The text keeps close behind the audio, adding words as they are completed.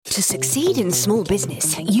To succeed in small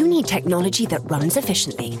business, you need technology that runs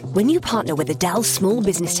efficiently. When you partner with a Dell Small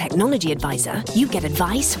Business Technology Advisor, you get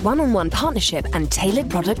advice, one-on-one partnership, and tailored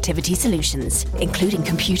productivity solutions, including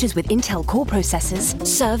computers with Intel Core processors,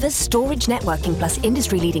 servers, storage, networking, plus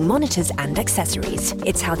industry-leading monitors and accessories.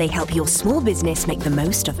 It's how they help your small business make the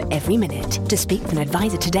most of every minute. To speak with an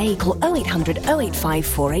advisor today, call 0800 085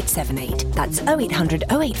 4878. That's 0800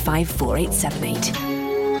 085 4878.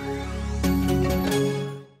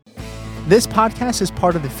 This podcast is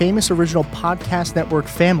part of the Famous Original Podcast Network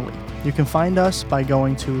family. You can find us by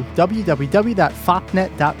going to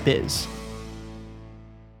www.fopnet.biz.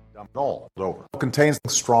 All over. Contains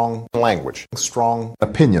strong language, strong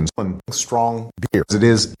opinions, and strong beer. It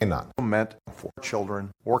is not meant for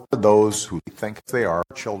children or for those who think they are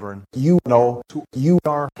children. You know who you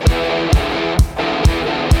are.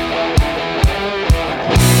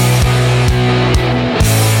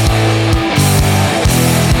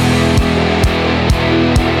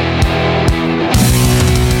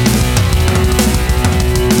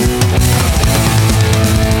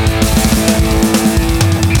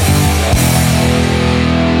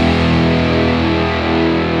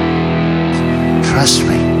 Trust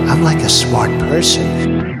me, I'm like a smart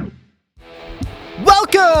person.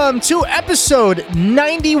 Welcome to episode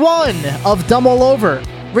 91 of Dumb All Over,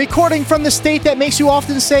 recording from the state that makes you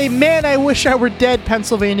often say, man, I wish I were dead,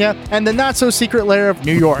 Pennsylvania, and the not-so-secret lair of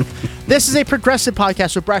New York. This is a progressive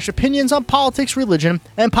podcast with brash opinions on politics, religion,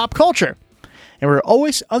 and pop culture. And we're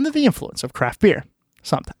always under the influence of craft beer.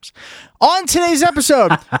 Sometimes. On today's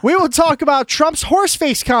episode, we will talk about Trump's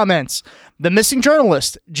horseface comments, the missing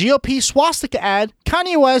journalist, GOP swastika ad,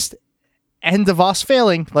 Kanye West, and DeVos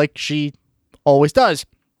failing like she always does.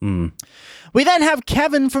 We then have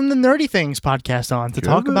Kevin from the Nerdy Things podcast on to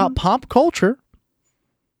talk about pop culture,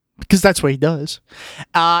 because that's what he does.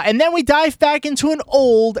 And then we dive back into an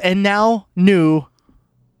old and now new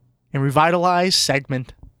and revitalized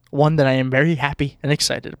segment, one that I am very happy and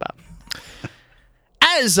excited about.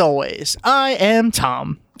 As always, I am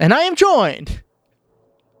Tom, and I am joined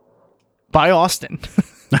by Austin.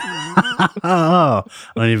 I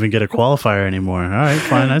don't even get a qualifier anymore. All right,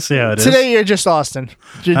 fine. I see how it is. Today you're just Austin.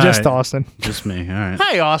 You're just right. Austin. Just me. All right.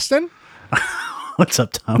 Hi, Austin. What's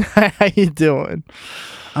up, Tom? How you doing?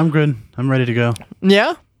 I'm good. I'm ready to go.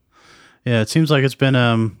 Yeah? Yeah, it seems like it's been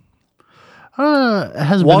it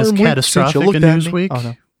hasn't One been as week catastrophic since you a looked at news me. week. Oh,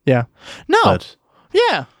 no. Yeah. No. But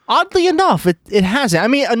Yeah. Oddly enough, it hasn't. I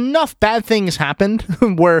mean, enough bad things happened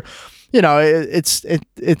where, you know, it's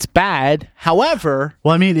bad. However,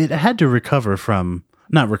 well, I mean, it had to recover from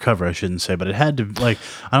not recover, I shouldn't say, but it had to I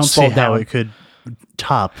don't Slow see how down. it could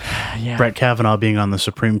top Yeah. Brett Kavanaugh being on the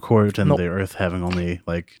Supreme Court and Nope. the Earth having only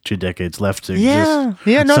like 2 decades left to yeah. exist.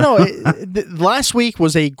 Yeah, no. Last week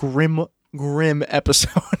was a grim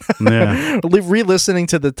episode. Yeah. Re-listening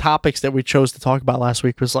to the topics that we chose to talk about last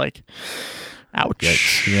week was like, ouch.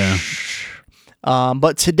 Yikes. Yeah.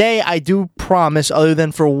 But today I do promise, other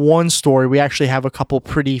than for one story, we actually have a couple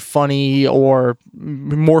pretty funny or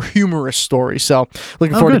more humorous stories. So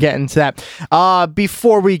looking forward to getting to that.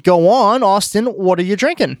 Before we go on, Austin, what are you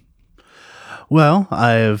drinking? Well,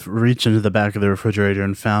 I've reached into the back of the refrigerator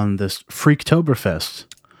and found this Freaktoberfest,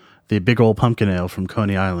 the big old pumpkin ale from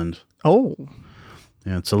Coney Island. Oh.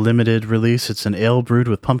 Yeah, it's a limited release. It's an ale brewed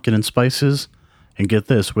with pumpkin and spices. And get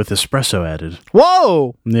this, with espresso added.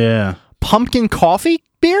 Whoa! Yeah. Pumpkin coffee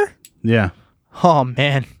beer? Yeah. Oh,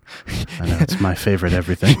 man. I know, it's my favorite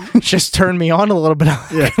everything. Just turned me on a little bit.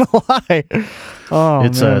 I'm not gonna lie. Oh,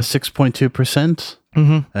 It's man. 6.2%,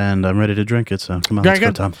 and I'm ready to drink it, so come on, Very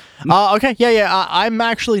let's go, good. Tom. Okay, yeah. I'm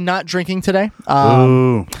actually not drinking today.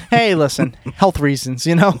 Ooh. Hey, listen, health reasons,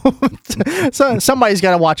 you know. So somebody's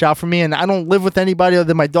got to watch out for me, and I don't live with anybody other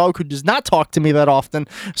than my dog, who does not talk to me that often.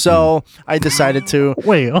 So I decided to.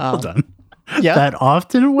 Wait, hold on. Yeah. That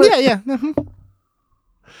often? What? Yeah. Mhm.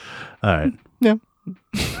 All right. Yeah.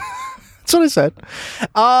 That's what I said.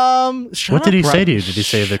 What did he say to you? Did he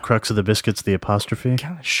say the crux of the biscuit's the apostrophe?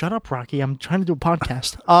 God, shut up, Rocky. I'm trying to do a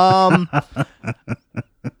podcast.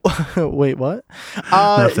 Wait, what?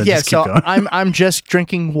 Nothing, Yeah, just keep so going. I'm just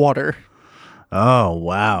drinking water. Oh,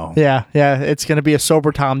 wow. Yeah, it's gonna be a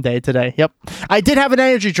sober Tom day today. Yep. I did have an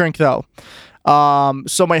energy drink though.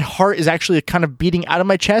 So my heart is actually kind of beating out of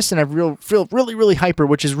my chest, and I feel really, really hyper,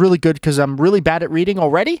 which is really good because I'm really bad at reading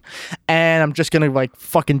already, and I'm just gonna like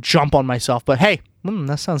fucking jump on myself. But hey,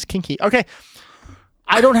 that sounds kinky. Okay,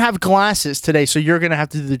 I don't have glasses today, so you're gonna have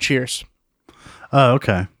to do the cheers. Oh,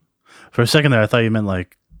 okay. For a second there, I thought you meant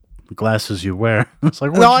like glasses you wear. It's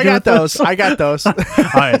like, No, I got those. I got those. All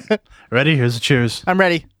right, ready? Here's a cheers. I'm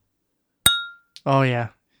ready. Oh yeah.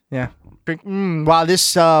 Creek. Wow,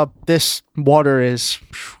 this water is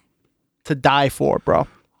to die for, bro.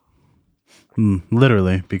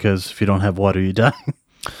 Literally, because if you don't have water, you die.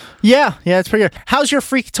 Yeah, it's pretty good. How's your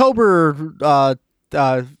Freaktober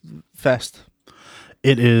fest?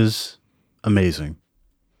 It is amazing.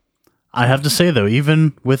 I have to say, though,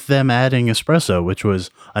 even with them adding espresso, which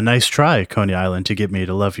was a nice try, Coney Island, to get me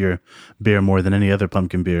to love your beer more than any other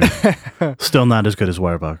pumpkin beer, still not as good as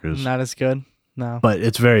Weyerbacher's. Not as good, no. But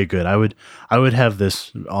it's very good. I would have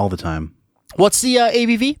this all the time. What's the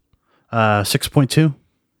ABV? 6.2.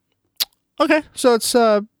 Okay, so it's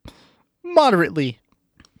moderately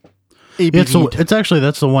ABV. It's actually,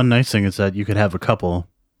 that's the one nice thing, is that you could have a couple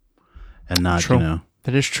and not, True.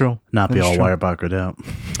 That is true. Not that be all true. Weyerbachered out.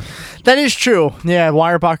 That is true. Yeah,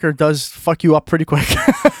 Weyerbacher does fuck you up pretty quick.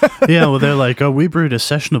 Yeah, well, they're like, oh, we brewed a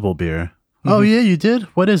sessionable beer. Oh, yeah, you did?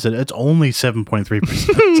 What is it? It's only 7.3%.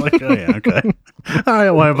 It's like, oh, yeah, okay. All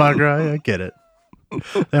right, Weyerbacher, I get it.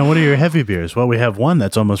 And what are your heavy beers? Well, we have one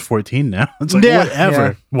that's almost 14 now. It's like,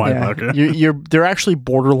 whatever, Weyerbacher. Yeah. They're actually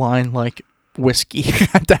borderline, like, whiskey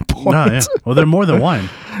at that point. No, yeah. Well, they're more than wine.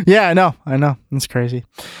 Yeah, I know. It's crazy.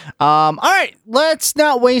 All right, let's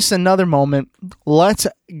not waste another moment. Let's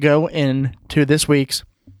go into this week's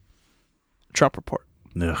Trump Report.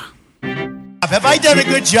 Ugh. Have I done a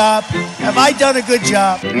good job? Have I done a good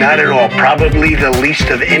job? Not at all. Probably the least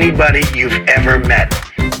of anybody you've ever met.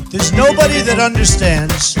 There's nobody that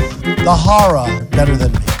understands the horror better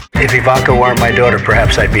than me. If Ivanka weren't my daughter,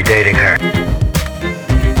 perhaps I'd be dating her.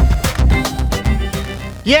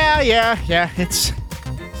 Yeah.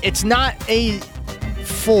 It's not a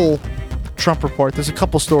full Trump report. There's a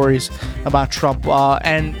couple stories about Trump,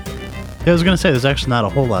 and Yeah, I was going to say, there's actually not a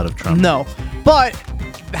whole lot of Trump. no. But,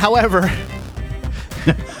 however,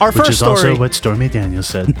 our Which first is story. also what Stormy Daniels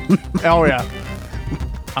said. Oh yeah.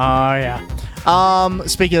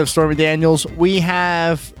 Speaking of Stormy Daniels, we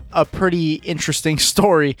have a pretty interesting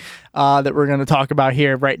story that we're going to talk about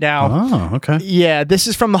here right now. Oh, okay. Yeah, this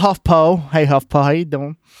is from the HuffPo. Hey, HuffPo, how you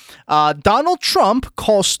doing? Donald Trump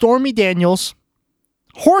calls Stormy Daniels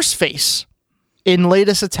horseface in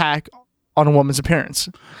latest attack on a woman's appearance.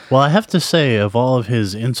 Well, I have to say, of all of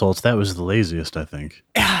his insults, that was the laziest, I think.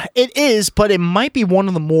 It is, but it might be one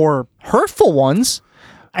of the more hurtful ones.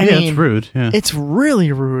 I mean, it's rude. Yeah. It's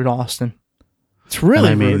really rude, Austin. It's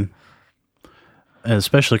really And rude.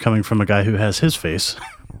 especially coming from a guy who has his face.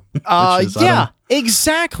 Which is, Yeah,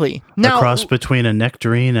 exactly. a Now, cross between a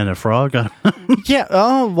nectarine and a frog. yeah.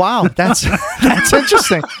 Oh, wow. That's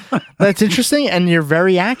interesting. That's interesting, and you're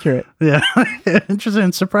very accurate. Yeah. Interesting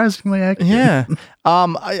and surprisingly accurate. Yeah.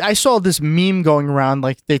 I saw this meme going around,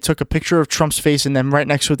 like they took a picture of Trump's face and then right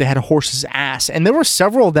next to it they had a horse's ass. And there were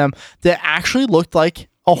several of them that actually looked like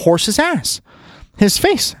a horse's ass. His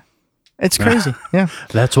face. It's crazy. Yeah.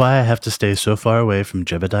 That's why I have to stay so far away from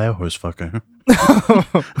Jebediah Horsefucker.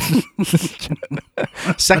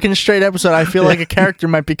 Second straight episode, I feel like a character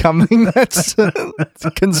might be coming. That's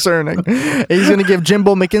concerning. He's going to give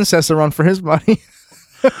Jimbo McIncest a run for his money.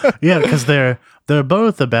 Yeah, because they're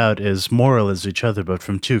both about as moral as each other, but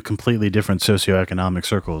from two completely different socioeconomic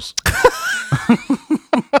circles.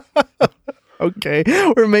 Okay.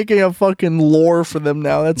 We're making a fucking lore for them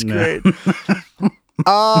now. That's great.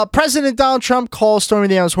 President Donald Trump calls Stormy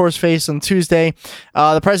Daniels horseface on Tuesday.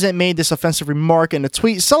 The president made this offensive remark in a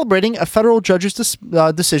tweet celebrating a federal judge's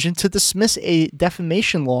decision to dismiss a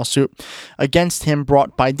defamation lawsuit against him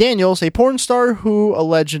brought by Daniels, a porn star who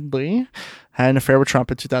allegedly had an affair with Trump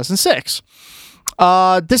in 2006.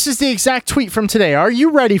 This is the exact tweet from today. Are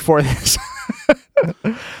you ready for this?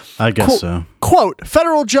 I guess so. Quote,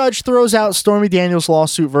 federal judge throws out Stormy Daniels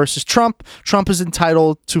lawsuit versus Trump. Trump is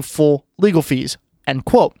entitled to full legal fees. End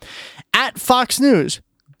quote. At Fox News,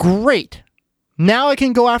 great. Now I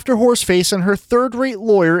can go after Horseface and her third-rate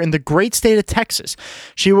lawyer in the great state of Texas.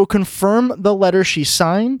 She will confirm the letter she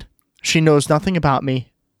signed. She knows nothing about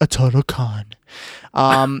me. A total con.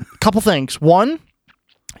 Couple things. One,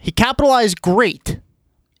 he capitalized great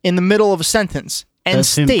in the middle of a sentence and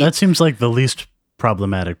that seems like the least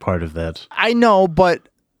problematic part of that. I know, but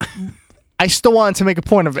I still wanted to make a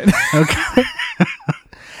point of it. Okay.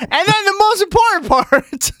 And then the most important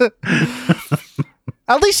part,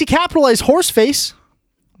 at least he capitalized horseface,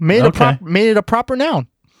 made it a proper noun.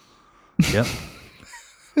 Yep.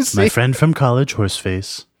 My friend from college,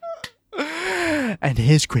 Horseface. And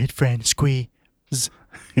his great friend, Squeeze.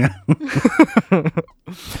 Yeah. Who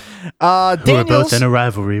are both in a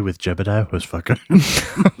rivalry with Jebediah Horsefucker.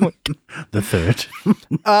 The third.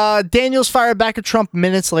 Daniels fired back at Trump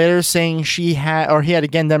minutes later, saying he had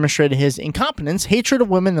again demonstrated his incompetence, hatred of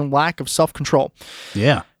women, and lack of self-control.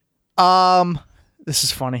 Yeah. This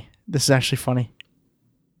is funny. This is actually funny.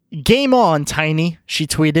 Game on, Tiny, she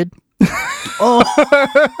tweeted. I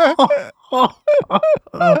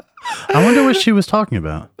wonder what she was talking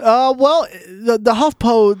about. Well, the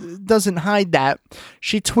HuffPo doesn't hide that.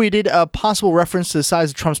 She tweeted a possible reference to the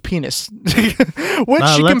size of Trump's penis, which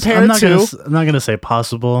she compared to. I'm not going to say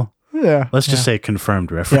possible. Yeah. Let's just say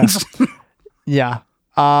confirmed reference. Yeah.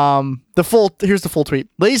 Here's the full tweet.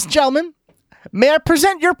 Ladies and gentlemen, may I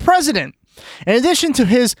present your president? In addition to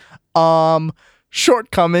his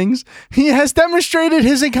shortcomings, he has demonstrated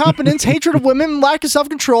his incompetence, hatred of women, lack of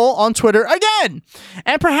self-control on Twitter again,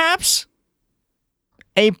 and perhaps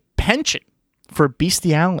a penchant for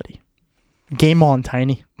bestiality. Game on,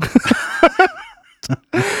 Tiny.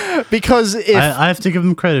 Because if I have to give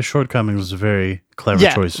him credit, shortcomings was a very clever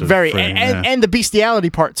choice. And the bestiality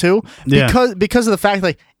part too, because of the fact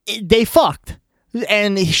like they fucked,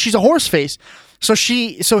 and she's a horse face. So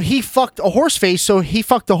he fucked a horse face, so he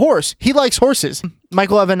fucked a horse. He likes horses.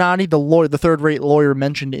 Michael Avenatti, the third-rate lawyer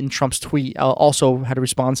mentioned in Trump's tweet, also had a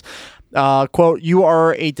response. Quote, "You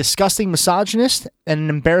are a disgusting misogynist and an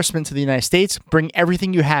embarrassment to the United States. Bring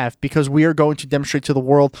everything you have, because we are going to demonstrate to the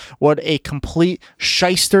world what a complete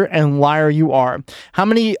shyster and liar you are. How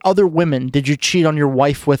many other women did you cheat on your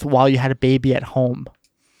wife with while you had a baby at home?"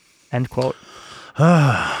 End quote.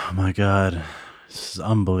 Oh, my God. This is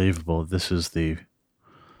unbelievable. This is the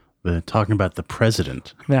talking about the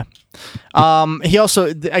president. Yeah. He also,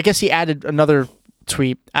 I guess he added another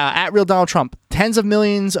tweet. At Real Donald Trump, tens of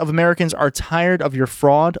millions of Americans are tired of your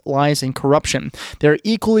fraud, lies, and corruption. They're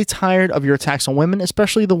equally tired of your attacks on women,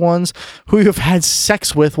 especially the ones who you've had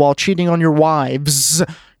sex with while cheating on your wives.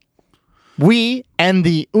 We and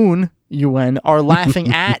the UN are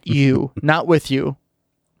laughing at you, not with you.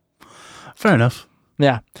 Fair enough.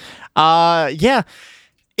 Yeah.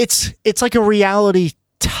 It's like a reality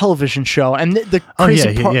television show, and the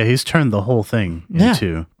crazy part. He's turned the whole thing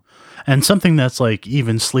into, and something that's like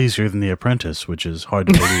even sleazier than The Apprentice, which is hard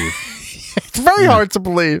to believe. It's very hard to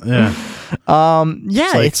believe. Yeah.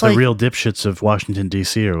 It's like the real dipshits of Washington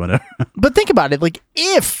D.C. or whatever. But think about it, like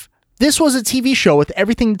if this was a TV show with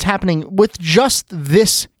everything that's happening with just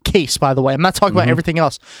this case, by the way, I'm not talking about everything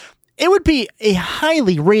else, it would be a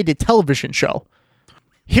highly rated television show.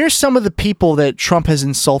 Here's some of the people that Trump has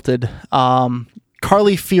insulted.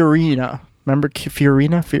 Carly Fiorina. Remember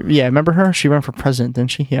Fiorina? Remember her? She ran for president,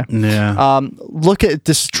 didn't she? Yeah. Yeah. Look at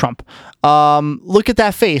this is Trump. Look at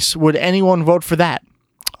that face. Would anyone vote for that?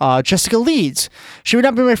 Jessica Leeds. She would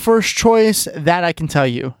not be my first choice, that I can tell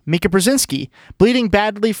you. Mika Brzezinski. Bleeding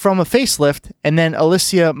badly from a facelift. And then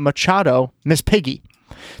Alicia Machado, Miss Piggy.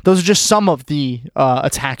 Those are just some of the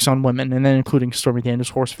attacks on women, and then including Stormy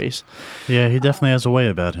Daniels' horseface. Yeah, he definitely has a way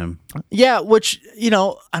about him. Yeah, which,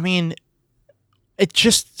 I mean, it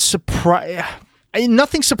just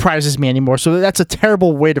nothing surprises me anymore, so that's a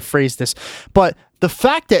terrible way to phrase this. But the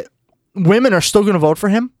fact that women are still going to vote for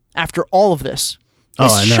him after all of this,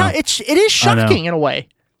 I know. It is shocking in a way.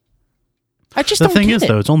 I just don't get it. The thing is,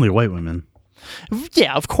 though, it's only white women.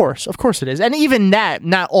 Yeah, of course it is, and even that,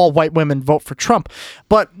 not all white women vote for Trump,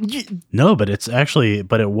 but no, but it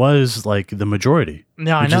was like the majority,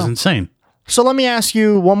 which is insane. So let me ask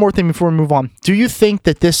you one more thing before we move on. Do you think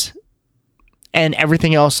that this and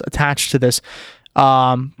everything else attached to this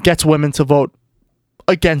gets women to vote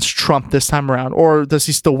against Trump this time around, or does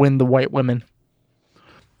he still win the white women?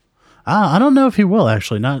 I don't know if he will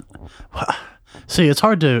actually. Not see, it's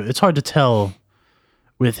hard to tell.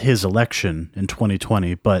 With his election in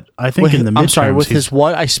 2020, but I think in the midterms... I'm sorry, with his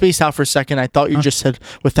what? I spaced out for a second. I thought you just said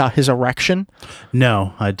without his erection.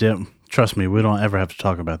 No, I didn't. Trust me, we don't ever have to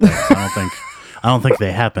talk about that. I don't think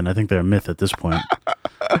they happen. I think they're a myth at this point.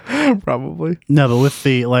 Probably. No, but with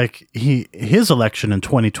his election in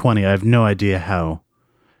 2020, I have no idea how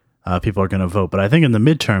people are going to vote. But I think in the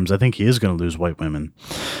midterms, I think he is going to lose white women.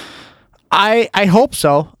 I hope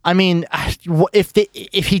so. I mean,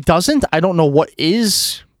 if he doesn't, I don't know what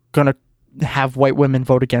is gonna have white women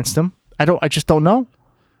vote against him. I just don't know.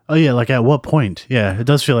 Oh yeah, like at what point? Yeah, it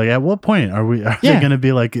does feel like at what point are they gonna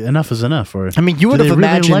be like enough is enough? Or I mean, you would have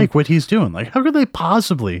imagined really like what he's doing. Like, how could they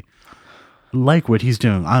possibly like what he's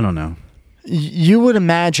doing? I don't know. You would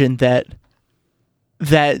imagine that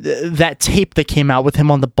tape that came out with him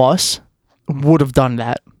on the bus would have done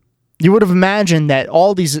that. You would have imagined that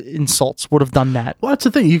all these insults would have done that. Well, that's the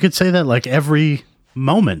thing. You could say that like every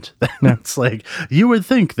moment. It's like you would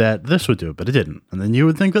think that this would do it, but it didn't. And then you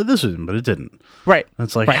would think that this would, but it didn't. Right.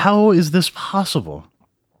 It's like, how is this possible?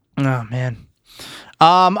 Oh, man.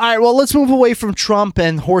 All right, well, let's move away from Trump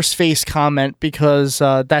and horseface comment because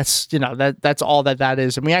that's all that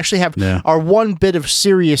is. And we actually have our one bit of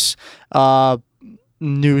serious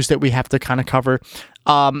news that we have to kind of cover.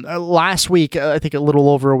 Last week, I think a little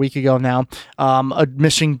over a week ago now, a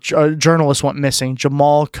missing journalist went missing.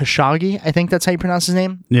 Jamal Khashoggi, I think that's how you pronounce his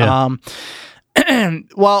name. Yeah.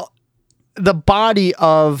 Well, the body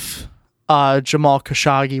of Jamal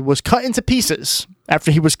Khashoggi was cut into pieces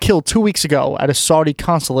after he was killed 2 weeks ago at a Saudi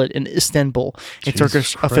consulate in Istanbul, a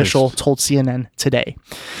Turkish official told CNN today.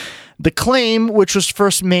 The claim, which was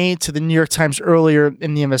first made to the New York Times earlier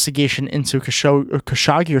in the investigation into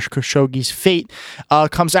Khashoggi's fate,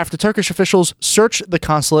 comes after Turkish officials searched the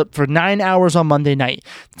consulate for 9 hours on Monday night.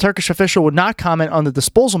 The Turkish official would not comment on the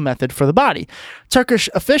disposal method for the body. Turkish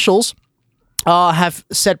officials have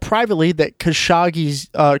said privately that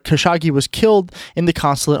Khashoggi was killed in the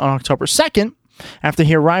consulate on October 2nd after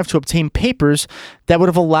he arrived to obtain papers that would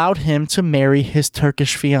have allowed him to marry his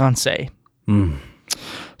Turkish fiancée.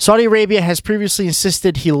 Saudi Arabia has previously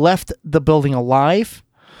insisted he left the building alive,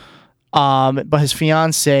 but his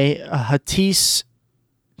fiancée, Hatice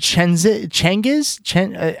Cengiz,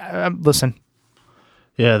 listen.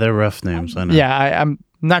 Yeah, they're rough names, I know. Yeah, I'm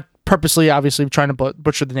not purposely, obviously, trying to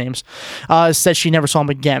butcher the names, said she never saw him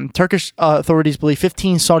again. Turkish authorities believe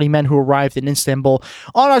 15 Saudi men who arrived in Istanbul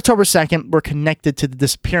on October 2nd were connected to the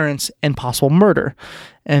disappearance and possible murder.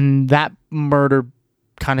 And that murder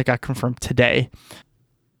kind of got confirmed today.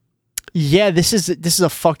 Yeah, this is a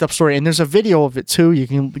fucked up story, and there's a video of it too. You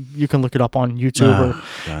can look it up on YouTube or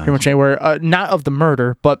pretty much anywhere. Not of the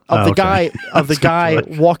murder, but of the guy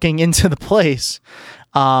walking into the place,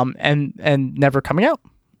 and never coming out.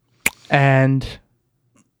 And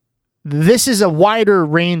this is a wider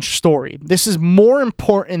range story. This is more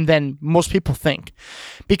important than most people think,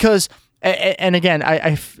 because, and again,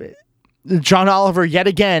 John Oliver yet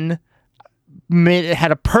again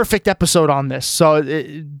had a perfect episode on this. So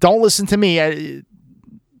don't listen to me.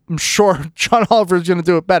 I'm sure John Oliver is going to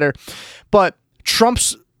do it better. But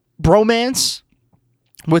Trump's bromance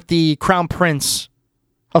with the Crown Prince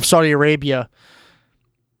of Saudi Arabia,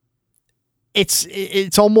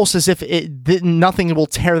 it's almost as if nothing will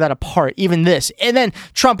tear that apart, even this. And then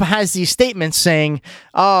Trump has these statements saying,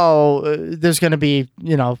 there's going to be,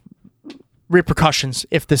 repercussions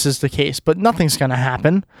if this is the case, but nothing's going to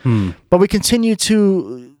happen. But we continue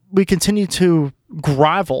to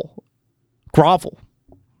grovel.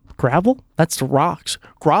 That's the rocks.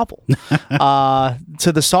 Grovel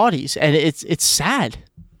to the Saudis, and it's sad.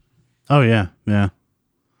 Oh yeah.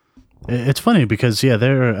 It's funny because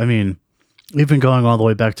even going all the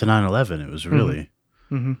way back to 9/11, it was really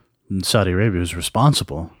Saudi Arabia was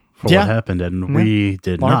responsible for what happened, and we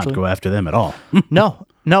did not go after them at all.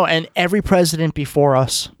 No, and every president before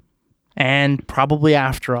us, and probably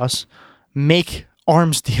after us, make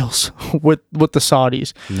arms deals with the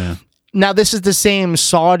Saudis. Yeah. Now, this is the same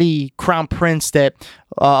Saudi crown prince that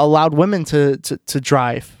allowed women to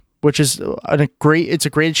drive, which is a great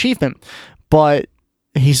achievement. But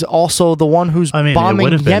he's also the one who's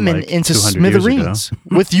bombing Yemen into smithereens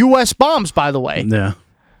with U.S. bombs, by the way. Yeah.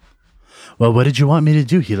 Well, what did you want me to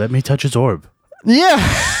do? He let me touch his orb. Yeah.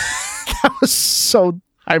 That was so...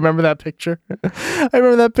 I remember that picture.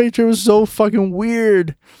 It was so fucking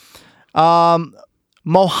weird.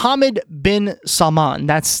 Mohammed bin Salman.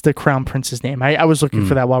 That's the crown prince's name. I was looking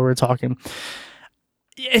for that while we were talking.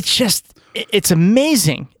 It's just... It's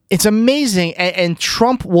amazing. It's amazing. And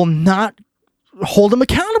Trump will not hold him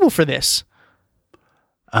accountable for this.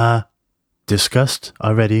 Discussed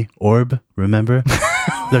already. Orb, remember?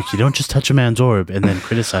 Look, you don't just touch a man's orb and then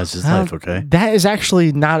criticize his life, okay? That is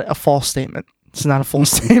actually not a false statement. It's not a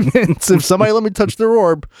false statement. If somebody let me touch their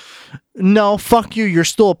orb, no, fuck you. You're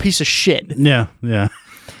still a piece of shit. Yeah. I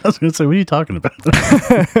was going to say, what are you talking about?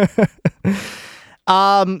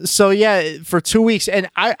 So yeah, for 2 weeks, and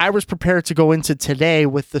I was prepared to go into today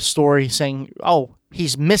with the story saying,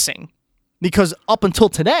 he's missing. Because up until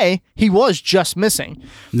today, he was just missing.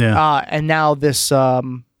 Yeah. And now this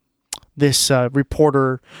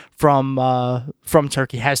reporter from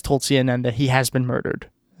Turkey has told CNN that he has been murdered,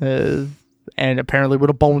 and apparently with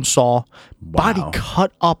a bone saw, body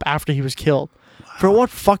cut up after he was killed. Wow. For what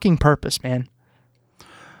fucking purpose, man?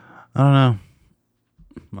 I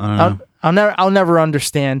don't know. I'll never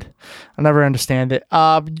understand. I'll never understand it.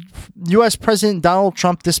 U.S. President Donald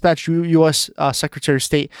Trump dispatched U.S. Secretary of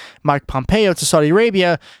State Mike Pompeo to Saudi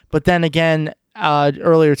Arabia, but then again,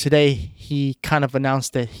 earlier today, he kind of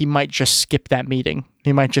announced that he might just skip that meeting.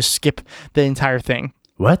 He might just skip the entire thing.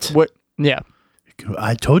 What? Yeah.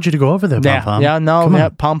 I told you to go over there, Pom-Pom. Yeah,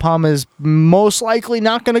 no, Pom-Pom is most likely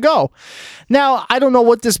not going to go. Now, I don't know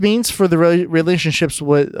what this means for the relationships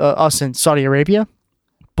with us in Saudi Arabia,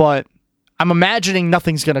 but I'm imagining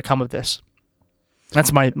nothing's going to come of this.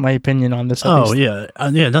 That's my opinion on this. Oh, yeah.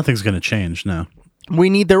 Yeah, nothing's going to change now. We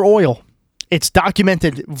need their oil. It's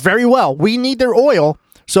documented very well. We need their oil.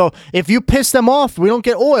 So if you piss them off, we don't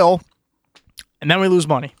get oil, and then we lose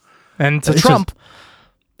money. And to Trump,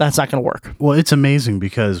 that's not going to work. Well, it's amazing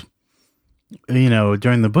because,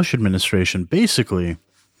 during the Bush administration, basically,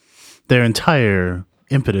 their entire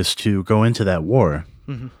impetus to go into that war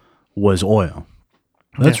was oil.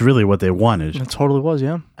 That's really what they wanted. It totally was,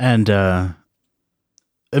 yeah. And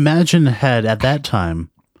imagine at that time,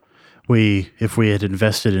 if we had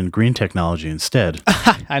invested in green technology instead.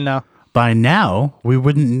 I know. By now, we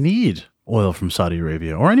wouldn't need oil from Saudi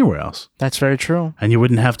Arabia or anywhere else. That's very true. And you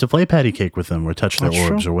wouldn't have to play patty cake with them or touch their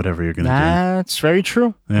orbs or whatever you're going to do. That's very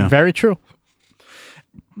true. Yeah. Very true.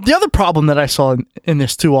 The other problem that I saw in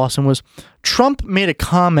this too, Austin, was Trump made a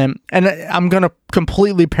comment, and I'm going to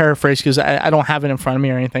completely paraphrase because I don't have it in front of me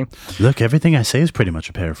or anything. Look, everything I say is pretty much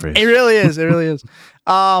a paraphrase. It really is. It really is.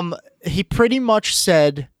 He pretty much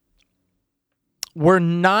said, we're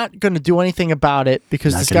not going to do anything about it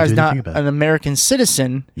because this guy's not an American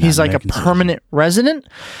citizen. He's like a permanent resident.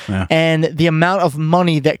 Yeah. And the amount of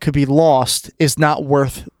money that could be lost is not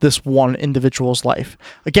worth this one individual's life.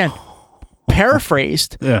 Again,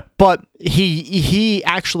 paraphrased, but he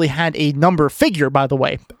actually had a number figure, by the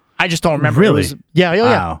way. I just don't remember. Really?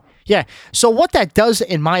 Yeah. So what that does,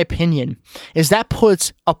 in my opinion, is that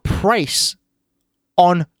puts a price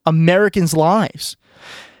on Americans' lives.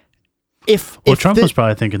 If Trump was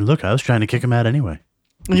probably thinking, look, I was trying to kick him out anyway.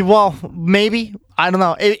 Well, maybe. I don't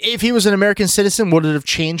know. If he was an American citizen, would it have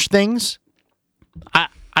changed things?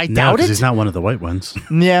 I doubt it. He's not one of the white ones.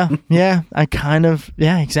 Yeah. I kind of.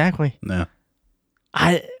 Yeah, exactly. No.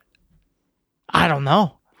 I don't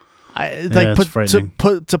know. It's frightening.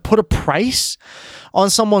 To put a price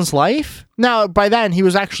on someone's life. Now, by then, he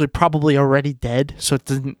was actually probably already dead, so it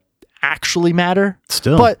didn't actually matter.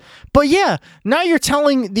 Still, but yeah, now you're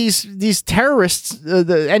telling these terrorists,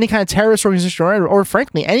 any kind of terrorist organization, or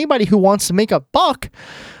frankly anybody who wants to make a buck,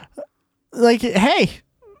 like, hey,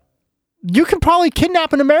 you can probably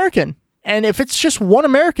kidnap an American, and if it's just one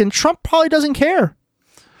American, Trump probably doesn't care.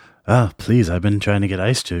 Oh, please, I've been trying to get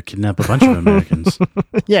ICE to kidnap a bunch of Americans.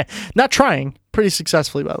 Yeah, not trying, pretty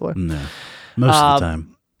successfully, by the way. No, most of the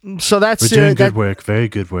time. So that's we're doing good work, very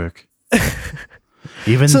good work.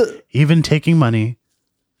 Even taking money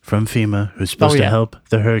from FEMA, who's supposed to help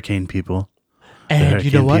the hurricane people. And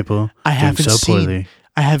you know what? I haven't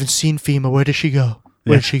seen FEMA. Where did she go?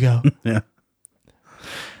 Where did she go? Yeah.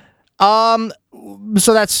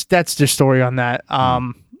 So that's their story on that.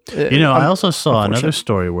 I also saw another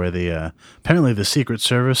story where apparently the Secret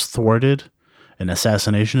Service thwarted an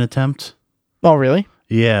assassination attempt. Oh, really?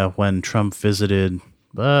 Yeah, when Trump visited,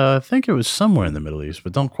 I think it was somewhere in the Middle East,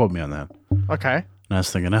 but don't quote me on that. Okay. And I was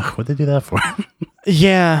thinking, what'd they do that for?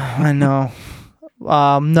 Yeah, I know.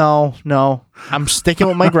 No. I'm sticking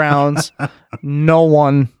with my grounds. No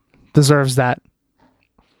one deserves that.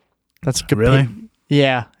 That's good. Really?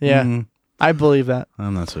 Yeah. Mm-hmm. I believe that.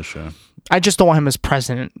 I'm not so sure. I just don't want him as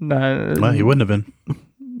president. Well, he wouldn't have been.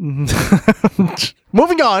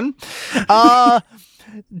 Moving on.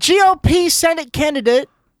 GOP Senate candidate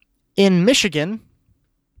in Michigan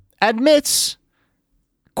admits,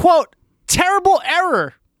 quote, terrible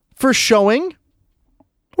error for showing.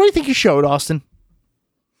 What do you think he showed, Austin?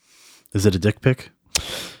 Is it a dick pic?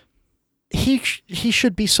 He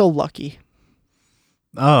should be so lucky.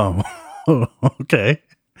 Oh, okay.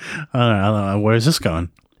 I don't know. Where's this going?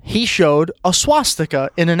 He showed a swastika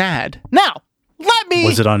in an ad. Now,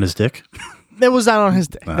 Was it on his dick? It was not on his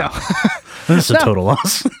dick. No. That's a total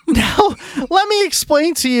loss. Now, let me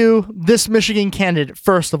explain to you this Michigan candidate,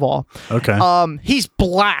 first of all. Okay. He's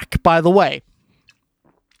black, by the way.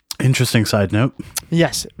 Interesting side note.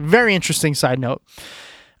 Yes, very interesting side note.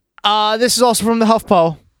 This is also from the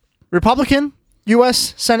HuffPo. Republican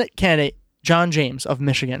U.S. Senate candidate John James of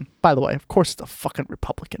Michigan. By the way, of course it's a fucking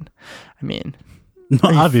Republican. I mean...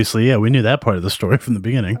 Obviously, yeah, we knew that part of the story from the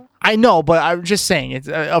beginning. I know, but I'm just saying, it's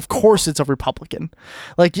of course it's a Republican.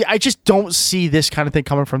 Like, I just don't see this kind of thing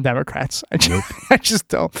coming from Democrats. I just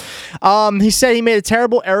don't. He said he made a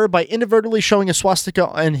terrible error by inadvertently showing a swastika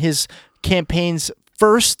in his campaign's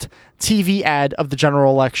first TV ad of the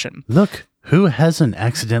general election. Look, who hasn't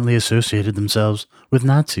accidentally associated themselves with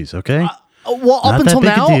Nazis, okay? Well, up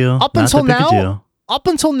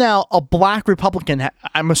until now, a black Republican,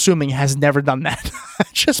 I'm assuming, has never done that.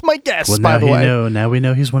 Just my guess, by the way. Now we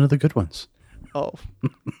know he's one of the good ones. Oh,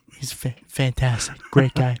 he's fantastic.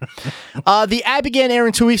 Great guy. The ad began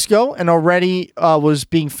airing 2 weeks ago and already was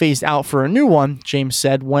being phased out for a new one, James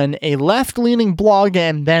said, when a left-leaning blog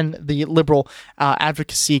and then the liberal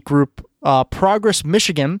advocacy group Progress,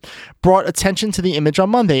 Michigan, brought attention to the image on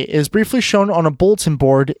Monday. It is briefly shown on a bulletin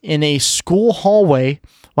board in a school hallway.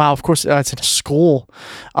 Wow, of course, it's in a school.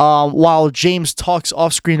 While James talks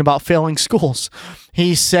off screen about failing schools,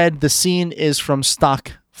 he said the scene is from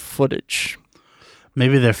stock footage.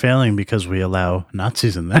 Maybe they're failing because we allow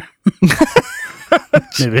Nazis in there.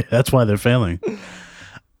 Maybe that's why they're failing.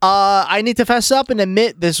 I need to fess up and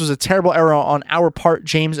admit this was a terrible error on our part,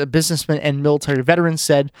 James, a businessman and military veteran,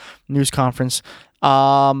 said news conference.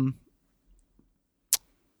 What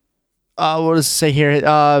does it say here?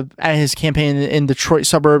 At his campaign in Detroit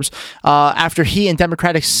suburbs, after he and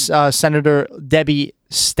Democratic Senator Debbie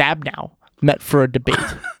Stabenow met for a debate.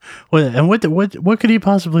 And what could he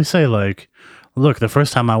possibly say? Like, look, the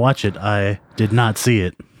first time I watched it, I did not see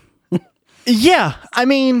it. Yeah, I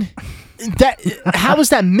mean, how was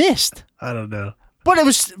that missed? I don't know. But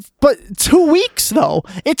 2 weeks though.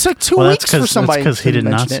 It took 2 weeks for somebody. That's because he did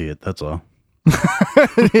not see it. That's all.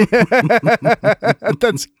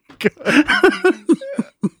 That's good.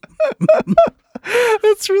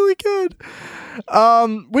 That's really good.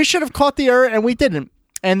 We should have caught the error and we didn't.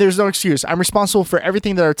 And there's no excuse. I'm responsible for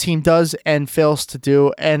everything that our team does and fails to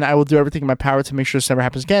do, and I will do everything in my power to make sure this never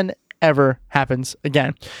happens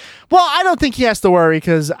again. Well, I don't think he has to worry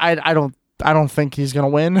because I don't think he's gonna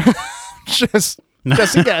win. just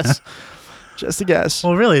a guess. Just a guess.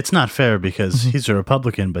 Well, really, it's not fair because he's a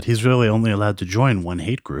Republican, but he's really only allowed to join one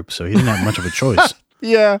hate group, so he didn't have much of a choice.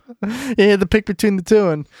 Yeah, he had to pick between the two,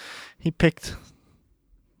 and he picked.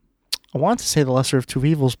 I want to say the lesser of two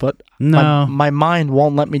evils, but no, my mind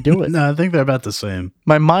won't let me do it. No, I think they're about the same.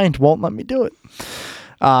 My mind won't let me do it.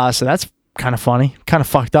 So that's kind of funny, kind of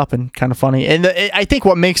fucked up, and kind of funny. And I think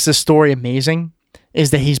what makes this story amazing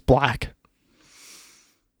is that he's black.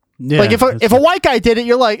 Yeah, like if a white guy did it,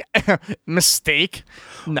 you're like, mistake.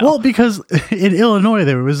 No. Well, because in Illinois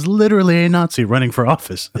there was literally a Nazi running for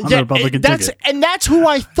office on the Republican ticket, and that's who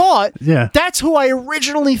I thought. Yeah, that's who I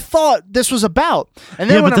originally thought this was about. And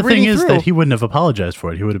then but the thing is that he wouldn't have apologized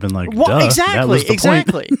for it. He would have been like, well, duh, exactly, that was the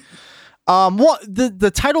exactly. What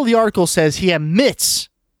the title of the article says, he admits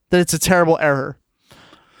that it's a terrible error.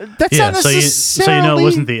 That's not necessarily... so you know it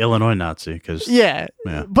wasn't the Illinois Nazi, because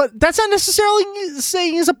but that's not necessarily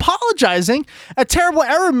saying he's apologizing. A terrible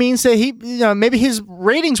error means that he, maybe his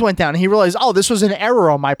ratings went down and he realized, oh, this was an error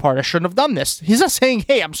on my part. I shouldn't have done this. He's not saying,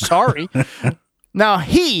 hey, I'm sorry. Now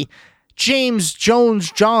John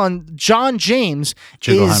James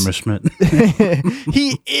Jingleheimer Schmidt.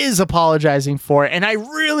 He is apologizing for it, and I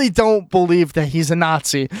really don't believe that he's a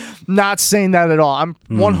Nazi. Not saying that at all. I'm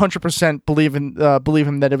 100% believe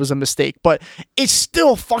him that it was a mistake, but it's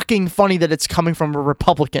still fucking funny that it's coming from a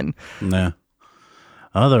Republican. Yeah.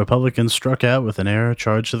 Oh, the Republicans struck out with an error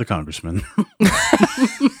charged to the congressman.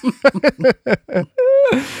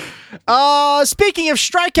 Speaking of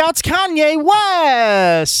strikeouts, Kanye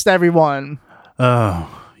West, everyone.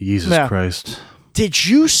 Oh, Jesus Christ. Did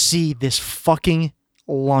you see this fucking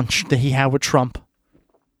lunch that he had with Trump?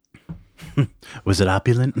 Was it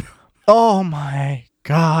opulent? Oh my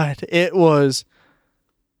God. It was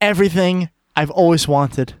everything I've always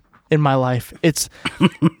wanted in my life. It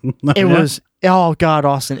was, oh God,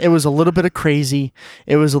 Austin. It was a little bit of crazy.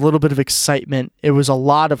 It was a little bit of excitement. It was a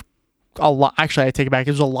lot. Actually, I take it back.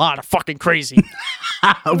 It was a lot of fucking crazy.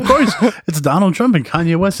 Of course, it's Donald Trump and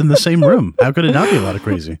Kanye West in the same room. How could it not be a lot of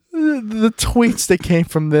crazy? The tweets that came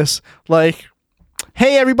from this, like,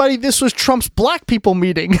 hey, everybody, this was Trump's black people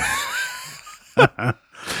meeting.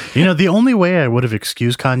 The only way I would have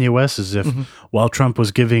excused Kanye West is if, while Trump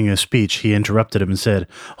was giving a speech, he interrupted him and said,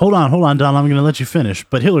 hold on, Donald, I'm going to let you finish.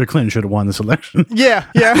 But Hillary Clinton should have won this election. Yeah.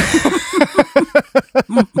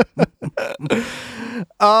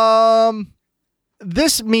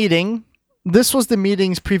 This was the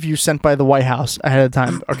meeting's preview sent by the White House ahead of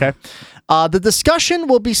time. Okay. The discussion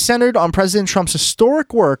will be centered on President Trump's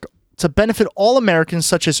historic work to benefit all Americans,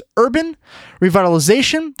 such as urban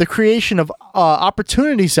revitalization, the creation of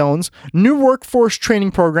opportunity zones, new workforce training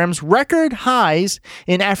programs, record highs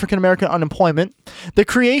in African-American unemployment, the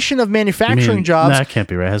creation of manufacturing jobs. That can't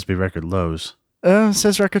be right. It has to be record lows. It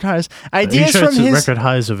says record highs. Ideas from his record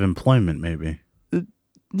highs of employment, maybe.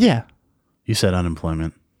 Yeah. You said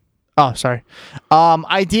unemployment. Oh, sorry.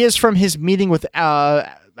 Ideas from his meeting with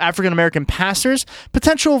African-American pastors,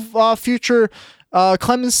 potential future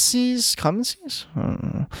clemencies,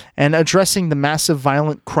 and addressing the massive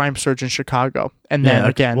violent crime surge in Chicago. And then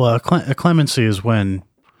again... Well, a clemency is when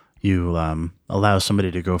you allow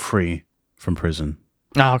somebody to go free from prison.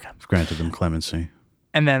 Oh, okay. Granted them clemency.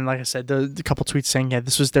 And then, like I said, the couple tweets saying,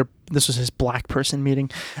 this was his black person meeting.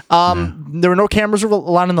 There were no cameras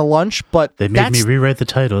allowed in the lunch, but they made me rewrite the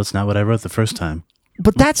title. It's not what I wrote the first time.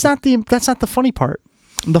 But that's not the funny part.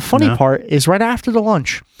 The funny part is right after the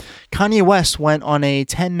lunch, Kanye West went on a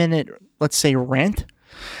 10-minute, let's say, rant,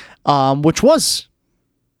 which was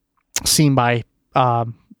seen by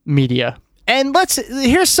media. And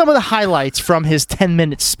here's some of the highlights from his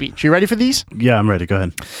 10-minute speech. You ready for these? Yeah, I'm ready. Go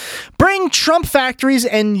ahead. Bring Trump factories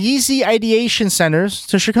and Yeezy ideation centers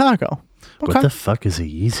to Chicago. Okay. What the fuck is a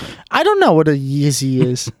Yeezy? I don't know what a Yeezy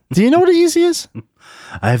is. Do you know what a Yeezy is?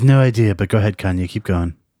 I have no idea, but go ahead, Kanye. Keep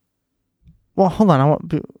going. Well, hold on. I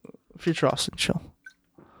want Future Austin, chill.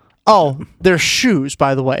 Oh, they're shoes,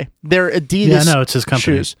 by the way. They're Adidas. Yeah, no, it's his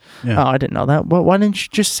company. Shoes. Yeah. Oh, I didn't know that. Well, why didn't you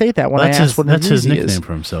just say that when I asked what that's his nickname is?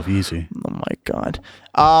 for himself, Yeezy. Oh my God.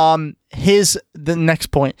 The next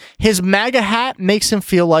point. His MAGA hat makes him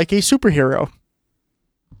feel like a superhero.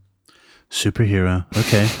 Superhero.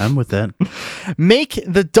 Okay, I'm with that. Make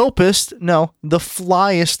the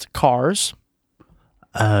flyest cars.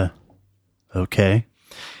 Okay.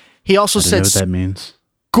 He also I don't said know what that means.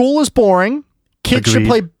 School is boring. Kids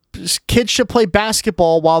Agreed. should play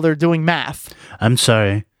basketball while they're doing math. I'm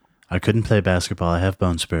sorry. I couldn't play basketball. I have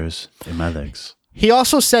bone spurs in my legs. He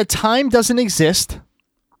also said time doesn't exist.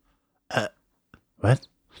 What?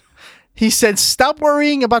 He said stop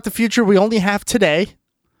worrying about the future. We only have today.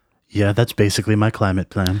 Yeah, that's basically my climate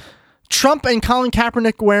plan. Trump and Colin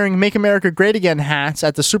Kaepernick wearing Make America Great Again hats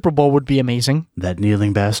at the Super Bowl would be amazing. That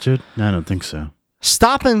kneeling bastard? No, I don't think so.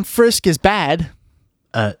 Stop and frisk is bad.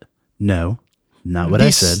 No. Not what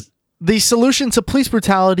I said. The solution to police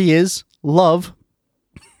brutality is love.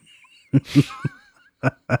 I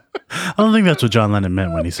don't think that's what John Lennon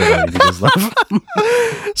meant when he said all you need is love.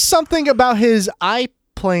 Something about his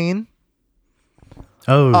I-plane.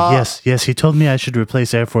 Oh, yes. He told me I should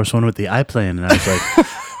replace Air Force One with the I-plane. And I was like,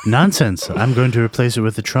 nonsense. I'm going to replace it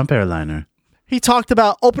with the Trump airliner. He talked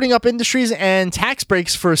about opening up industries and tax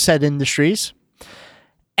breaks for said industries.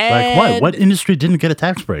 Like what? What industry didn't get a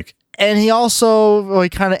tax break? And he also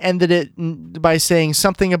kind of ended it by saying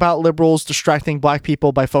something about liberals distracting black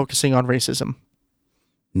people by focusing on racism.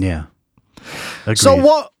 Yeah. Agreed.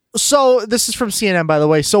 So this is from CNN, by the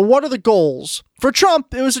way. So what are the goals? For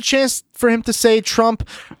Trump, it was a chance for him to say Trump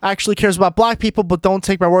actually cares about black people, but don't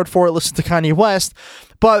take my word for it. Listen to Kanye West.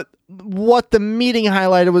 But what the meeting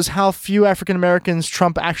highlighted was how few African Americans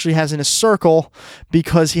Trump actually has in his circle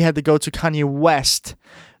because he had to go to Kanye West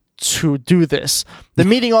to do this. The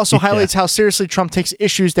meeting also highlights how seriously Trump takes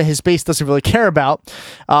issues that his base doesn't really care about.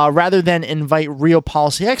 Rather than invite real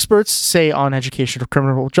policy experts, say on education or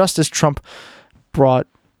criminal justice, Trump brought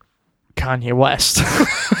Kanye West.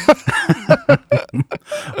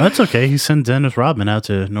 That's okay. He sent Dennis Rodman out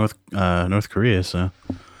to North Korea, so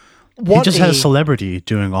he just has celebrity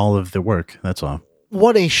doing all of the work. That's all.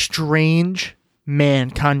 What a strange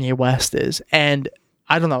man Kanye West is, and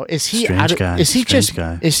I don't know. Is he? Is he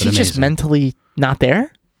just mentally not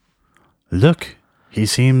there? Look, he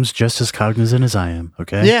seems just as cognizant as I am.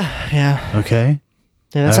 Okay. Yeah. Okay.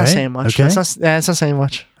 Yeah, that's not saying much. Okay. That's not saying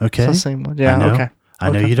much. Okay. That's not saying much. Yeah. Okay. I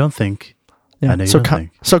know you don't think. Yeah. I know you don't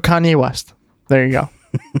think. So Kanye West. There you go.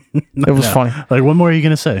 It was funny. Like, what more are you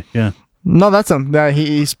gonna say? Yeah. No, that's him.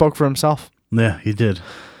 He spoke for himself. Yeah, he did.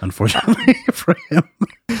 Unfortunately for him.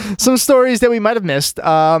 Some stories that we might have missed.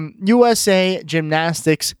 USA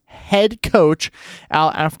Gymnastics head coach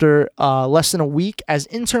out after less than a week as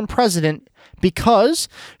interim president because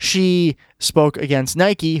she spoke against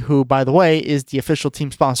Nike, who, by the way, is the official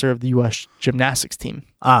team sponsor of the U.S. gymnastics team.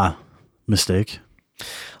 Mistake.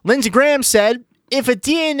 Lindsey Graham said, if a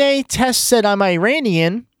DNA test said I'm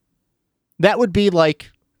Iranian, that would be,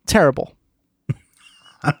 terrible.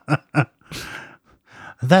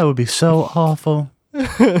 That would be so awful.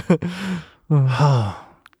 I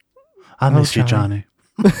miss you, Johnny.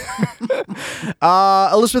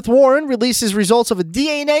 Elizabeth Warren releases results of a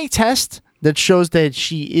DNA test that shows that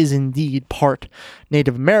she is indeed part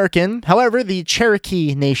Native American. However, the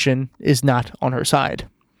Cherokee Nation is not on her side.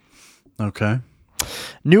 Okay.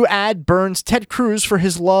 New ad burns Ted Cruz for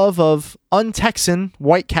his love of un-Texan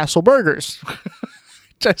White Castle burgers.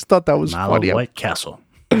 Just thought that was funny. White Castle.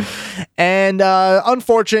 And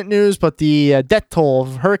unfortunate news, but the death toll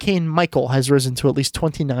of Hurricane Michael has risen to at least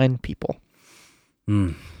 29 people.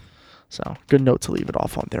 So, good note to leave it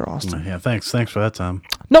off on there, Austin. Yeah, thanks for that, Tom.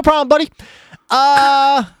 No problem, buddy.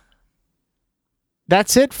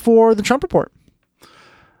 That's it for the Trump Report.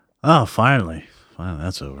 Oh, finally,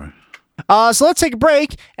 that's over. So let's take a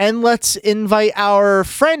break and let's invite our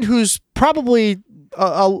friend who's probably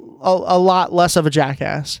a lot less of a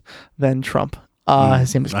jackass than Trump.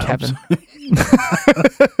 His name is I hope Kevin.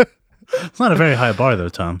 It's not a very high bar, though,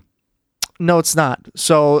 Tom. No, it's not.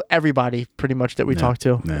 So everybody, pretty much, that we talk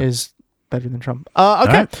to is better than Trump.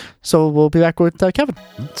 Okay, right. so we'll be back with Kevin.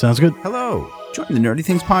 Sounds good. Hello. Join the Nerdy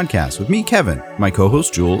Things podcast with me, Kevin, my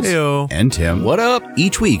co-host Jules, Heyo. and Tim. What up?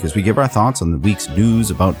 Each week as we give our thoughts on the week's news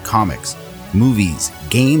about comics, movies,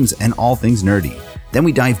 games, and all things nerdy. Then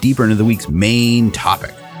we dive deeper into the week's main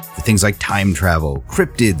topic with things like time travel,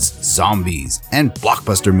 cryptids, zombies, and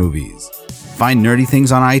blockbuster movies. Find Nerdy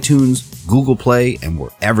Things on iTunes, Google Play, and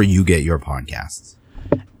wherever you get your podcasts.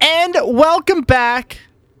 And welcome back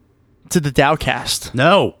to the Dowcast.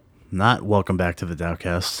 No, not welcome back to the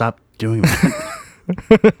Dowcast. Stop doing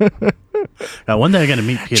that. One day I'm going to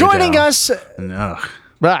meet Peter Joining Dow, us. and Ah,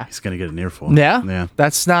 he's going to get an earful. yeah?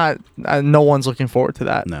 That's not, no one's looking forward to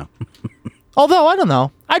that. No. Although, I don't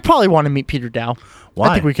know. I'd probably want to meet Peter Dow. Why?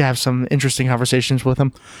 I think we could have some interesting conversations with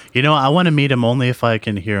him. You know, I want to meet him only if I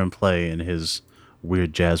can hear him play in his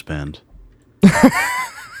weird jazz band.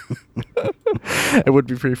 It would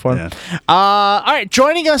be pretty fun. Yeah. All right,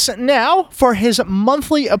 joining us now for his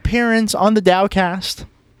monthly appearance on the Dowcast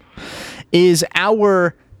is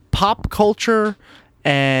our pop culture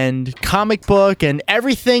and comic book and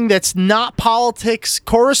everything that's not politics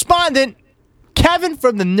correspondent, Kevin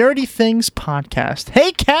from the Nerdy Things podcast.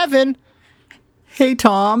 Hey, Kevin. Hey,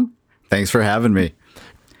 Tom. Thanks for having me.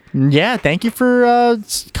 Yeah, thank you for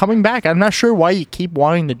coming back. I'm not sure why you keep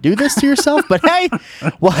wanting to do this to yourself, but hey,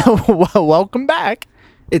 welcome back.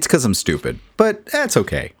 It's because I'm stupid, but that's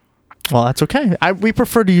okay. Well, that's okay. We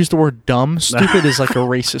prefer to use the word dumb. Stupid is like a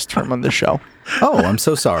racist term on the show. Oh, I'm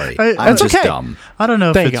so sorry. I- I'm That's just okay. dumb. I don't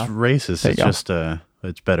know There if you it's go. racist. There It's you go. just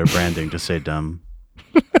it's better branding to say dumb.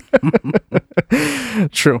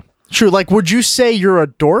 True. Like, would you say you're a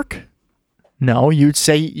dork? No, you'd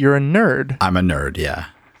say you're a nerd. I'm a nerd, yeah.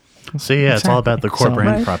 See, yeah, it's all about the core So-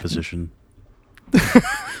 brand proposition.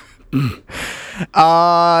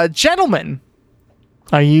 Gentlemen,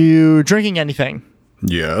 are you drinking anything?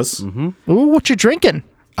 Yes. Ooh, what you drinking?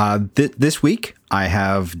 This week, I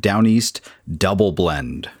have Down East Double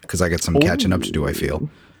Blend because I got some catching up to do, I feel.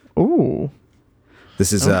 Ooh.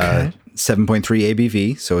 This is Okay. 7.3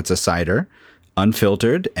 ABV, so it's a cider,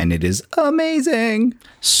 unfiltered, and it is amazing.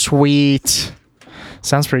 Sweet.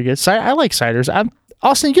 Sounds pretty good. I like ciders.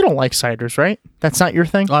 Austin, you don't like ciders, right? That's not your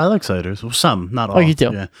thing? Oh, I like ciders. Well, some, not all. you do?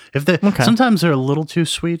 Yeah. If they Okay. sometimes they're a little too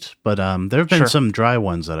sweet, but there have been Sure. some dry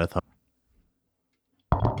ones that I thought.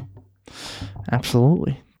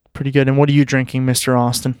 Absolutely. Pretty good. And what are you drinking, Mr.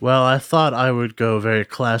 Austin? Well, I thought I would go very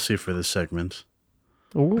classy for this segment,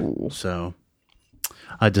 Ooh. so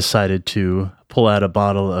I decided to pull out a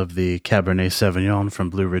bottle of the Cabernet Sauvignon from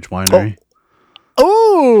Blue Ridge Winery.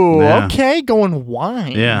 Ooh, Yeah. okay. Going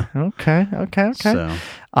wine. Yeah. Okay. So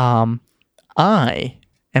I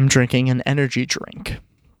am drinking an energy drink.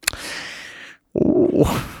 Ooh,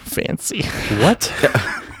 fancy. what?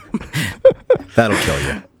 That'll kill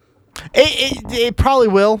you. It probably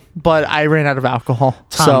will, but I ran out of alcohol.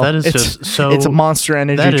 Tom, so that is it's, just so. It's a Monster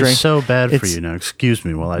Energy That drink. is so bad for It's- you. Now, excuse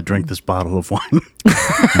me while I drink this bottle of wine.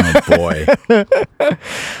 Oh, boy.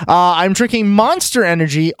 I'm drinking Monster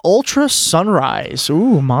Energy Ultra Sunrise.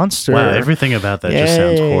 Ooh, Monster. Wow, everything about that just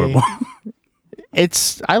sounds Yay. horrible.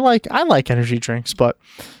 I like energy drinks, but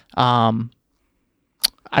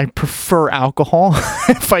I prefer alcohol.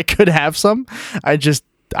 If I could have some,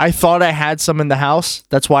 I thought I had some in the house.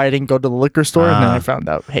 That's why I didn't go to the liquor store, and then I found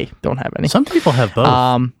out, hey, don't have any. Some people have both,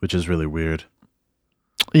 Um, which is really weird.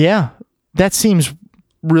 Yeah, that seems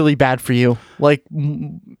really bad for you. Like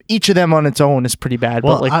each of them on its own is pretty bad,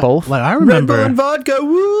 but like both. Like I Red Bull remember. and vodka,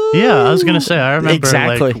 woo! Yeah, I was gonna say I remember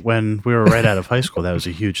Exactly. like when we were right out of high school, that was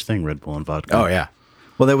a huge thing, Red Bull and vodka. Oh, yeah.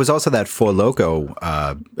 Well, there was also that Four Loko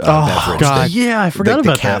beverage. God. Yeah, I forgot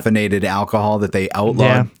the about that. caffeinated alcohol that they outlawed.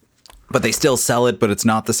 Yeah. But they still sell it, but it's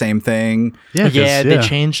not the same thing. Yeah, 'cause, Yeah, they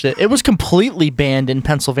changed it. It was completely banned in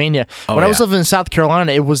Pennsylvania. Oh, When I was yeah. living in South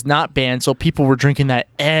Carolina, it was not banned, so people were drinking that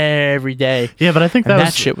every day. Yeah, but I think And that that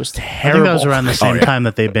was shit was I think terrible. that was around the same yeah. time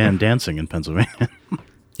that they banned dancing in Pennsylvania.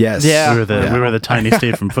 Yes. Yeah. we were the tiny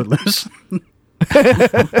state from Footloose.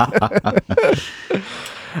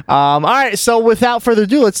 All right, so without further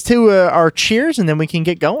ado, let's do our cheers, and then we can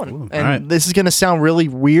get going. And all right. this is going to sound really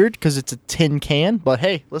weird because it's a tin can, but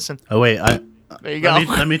hey, listen. Oh wait, There you go.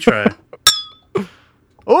 let me try.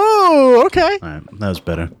 Ooh, okay. All right, that was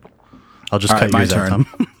better. I'll just All cut right, my yours out, turn.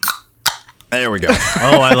 Tom. There we go.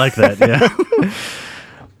 Oh, I like that. Yeah.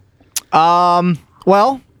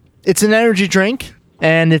 Well, it's an energy drink,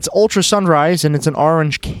 and it's Ultra Sunrise, and it's an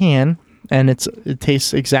orange can, and it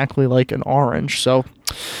tastes exactly like an orange. So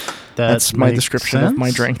that's my makes description of my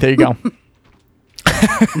sense. drink. There you go.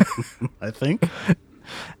 I think.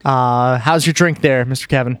 How's your drink there, Mr.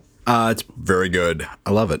 Kevin? It's very good.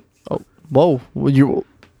 I love it. Oh, whoa!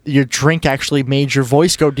 Your drink actually made your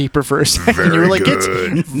voice go deeper for a second. You were like,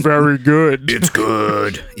 good. "It's very good." It's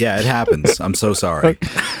good. Yeah, it happens. I'm so sorry.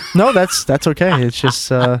 No, that's okay. It's just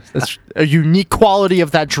that's a unique quality of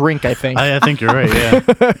that drink, I think. I think you're right. Yeah.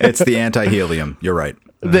 It's the anti-helium. You're right.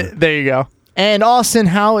 There you go. And Austin,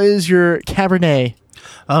 how is your Cabernet?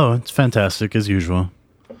 Oh, it's fantastic as usual.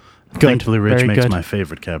 Good. Thankfully, Rich Very makes good. my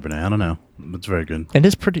favorite Cabernet. I don't know. It's very good. It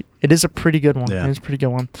is a pretty good one. Yeah. It is a pretty good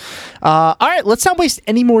one. All right, let's not waste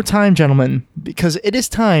any more time, gentlemen, because it is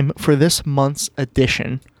time for this month's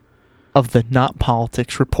edition of the Not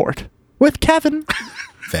Politics Report with Kevin.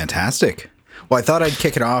 Fantastic. Well, I thought I'd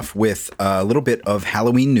kick it off with a little bit of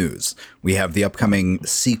Halloween news. We have the upcoming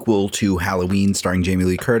sequel to Halloween starring Jamie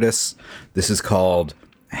Lee Curtis. This is called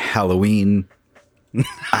Halloween. Sorry,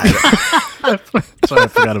 I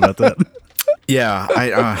forgot about that. Yeah,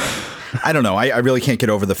 I don't know. I really can't get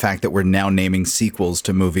over the fact that we're now naming sequels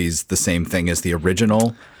to movies the same thing as the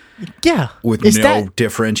original Yeah. with no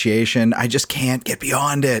differentiation. I just can't get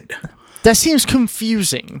beyond it. That seems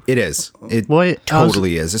confusing. It is. It Wait,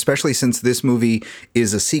 totally is, especially since this movie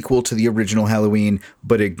is a sequel to the original Halloween,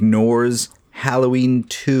 but ignores Halloween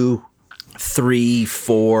 2, 3,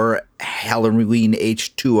 4, Halloween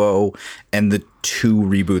H2O, and the 2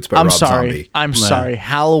 reboots by Rob Zombie. I'm sorry.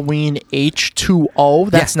 Halloween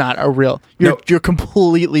H2O? That's not a real... You're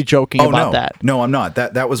completely joking about that. No, I'm not.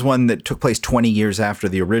 That was one that took place 20 years after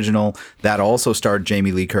the original. That also starred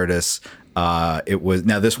Jamie Lee Curtis.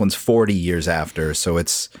 This one's 40 years after, so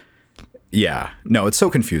it's... Yeah. No, it's so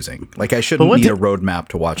confusing. Like, I shouldn't need a roadmap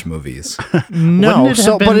to watch movies. No.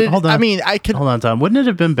 Hold on. I mean, I could... Hold on, Tom. Wouldn't it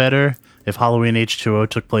have been better if Halloween H2O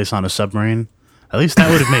took place on a submarine? At least that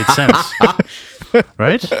would have made sense.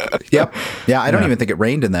 Right? Yep. Yeah, I don't even think it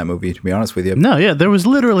rained in that movie, to be honest with you. No, yeah, there was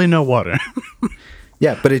literally no water.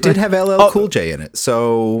 Yeah, but it did have LL Cool J in it,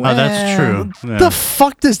 so... Oh, that's true. Yeah. The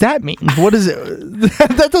fuck does that mean? What is it?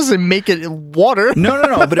 That doesn't make it water.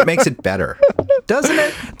 No, but it makes it better. Doesn't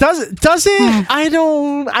it? Does it? I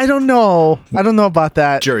don't know. I don't know about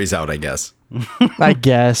that. Jury's out, I guess. I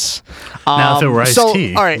guess. Now, if it were iced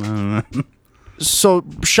tea. All right. So,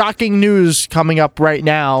 shocking news coming up right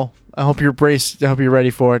now. I hope you're braced. I hope you're ready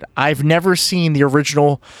for it. I've never seen the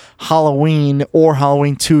original Halloween or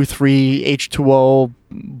Halloween 2, 3, H2O,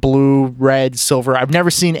 blue, red, silver. I've never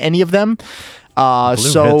seen any of them. Blue, red,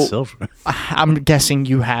 silver. I'm guessing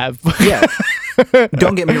you have. Yeah.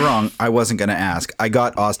 Don't get me wrong. I wasn't going to ask. I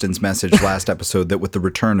got Austin's message last episode that with the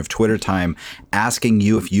return of Twitter time, asking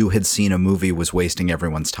you if you had seen a movie was wasting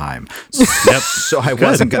everyone's time. Yep. So I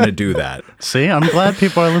wasn't going to do that. See, I'm glad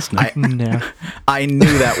people are listening. I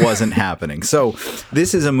knew that wasn't happening. So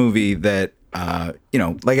this is a movie that,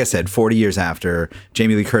 like I said, 40 years after,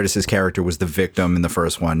 Jamie Lee Curtis's character was the victim in the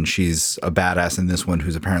first one. She's a badass in this one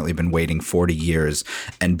who's apparently been waiting 40 years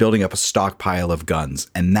and building up a stockpile of guns.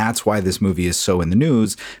 And that's why this movie is so in the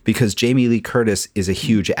news, because Jamie Lee Curtis is a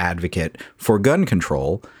huge advocate for gun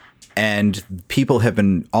control. And people have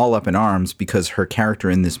been all up in arms because her character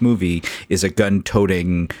in this movie is a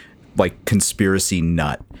gun-toting, like, conspiracy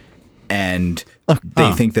nut. And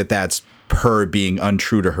they think that that's her being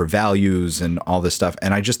untrue to her values and all this stuff.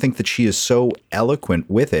 And I just think that she is so eloquent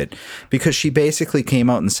with it because she basically came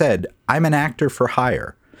out and said, I'm an actor for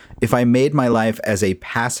hire. If I made my life as a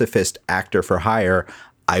pacifist actor for hire,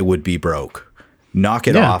 I would be broke. Knock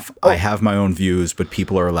it off. I have my own views, but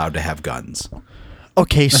people are allowed to have guns.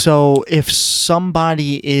 Okay, so if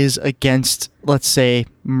somebody is against, let's say,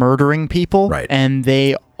 murdering people, right, and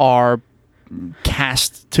they are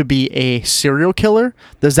cast to be a serial killer,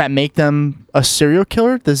 does that make them a serial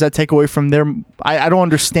killer? Does that take away from their... I don't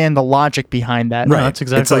understand the logic behind that. Right, that's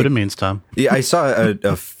exactly what it means, Tom. Yeah, I saw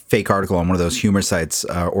a fake article on one of those humor sites,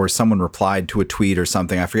 or someone replied to a tweet or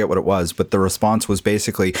something. I forget what it was, but the response was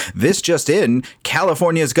basically, this just in,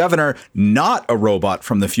 California's governor, not a robot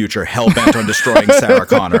from the future, hell-bent on destroying Sarah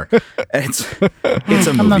Connor. And it's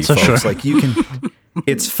a movie, not so folks. sure. Like, you can...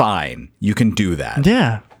 It's fine. You can do that.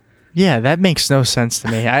 Yeah. Yeah, that makes no sense to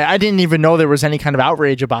me. I didn't even know there was any kind of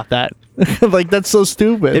outrage about that. Like, that's so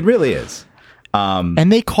stupid. It really is. And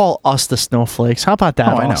they call us the snowflakes. How about that,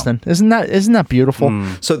 Austin? Isn't that beautiful?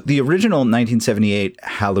 So the original 1978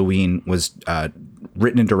 Halloween was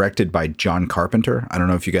written and directed by John Carpenter. I don't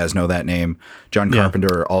know if you guys know that name. John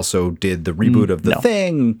Carpenter also did the reboot of The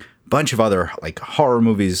Thing, bunch of other like horror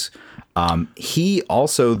movies. He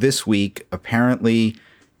also this week apparently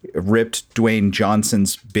ripped Dwayne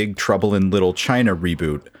Johnson's Big Trouble in Little China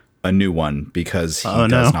reboot a new one because he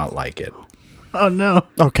does not like it. Oh no.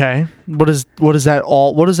 Okay. What does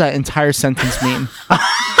that entire sentence mean?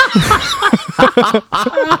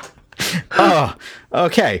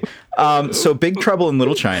 Okay. So Big Trouble in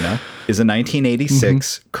Little China is a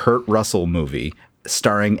 1986 Kurt Russell movie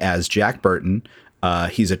starring as Jack Burton.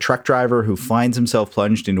 He's a truck driver who finds himself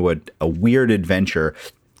plunged into a weird adventure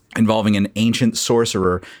involving an ancient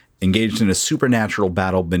sorcerer engaged in a supernatural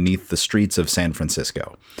battle beneath the streets of San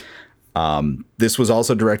Francisco. This was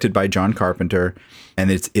also directed by John Carpenter,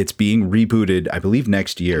 and it's being rebooted, I believe,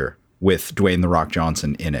 next year with Dwayne "The Rock"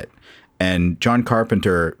 Johnson in it. And John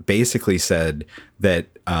Carpenter basically said that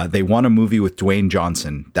they want a movie with Dwayne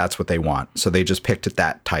Johnson. That's what they want. So they just picked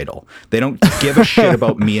that title. They don't give a shit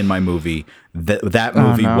about me and my movie. That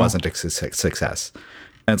movie wasn't a success.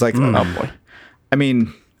 And it's like, oh boy. I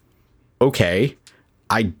mean, okay,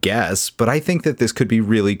 I guess, but I think that this could be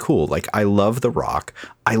really cool. Like, I love The Rock.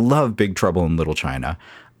 I love Big Trouble in Little China.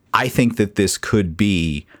 I think that this could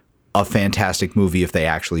be a fantastic movie if they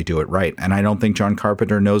actually do it right. And I don't think John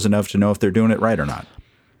Carpenter knows enough to know if they're doing it right or not.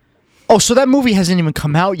 Oh, so that movie hasn't even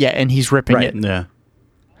come out yet, and he's ripping it. Yeah.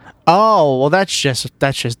 Oh, well, that's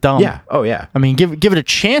just dumb. Yeah. Oh, yeah. I mean, give it a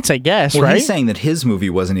chance, I guess, Well, right? he's saying that his movie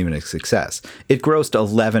wasn't even a success. It grossed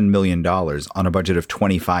 $11 million on a budget of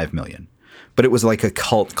 $25 million. But it was like a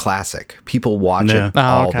cult classic. People watch it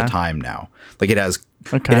all the time now. Like, it has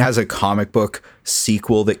a comic book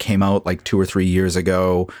sequel that came out like 2 or 3 years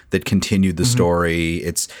ago that continued the story.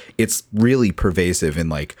 It's really pervasive in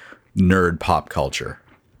like nerd pop culture.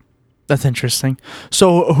 That's interesting.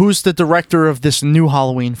 So who's the director of this new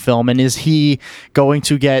Halloween film, and is he going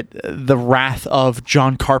to get the wrath of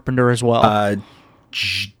John Carpenter as well?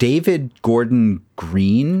 David Gordon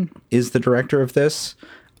Green is the director of this.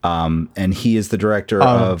 And he is the director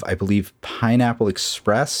of, I believe, Pineapple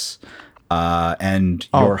Express and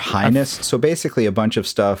Your Highness. So basically a bunch of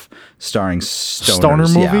stuff starring Stoner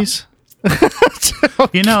movies?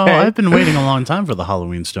 You know, I've been waiting a long time for the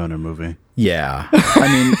Halloween Stoner movie. Yeah. I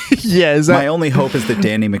mean, my only hope is that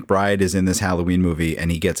Danny McBride is in this Halloween movie and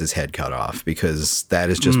he gets his head cut off, because that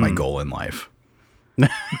is just my goal in life.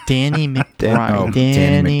 Danny McBride.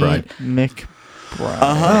 Danny McBride.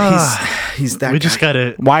 He's that. We just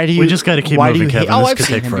gotta. Why do you? We just gotta keep moving, Kevin. This I've could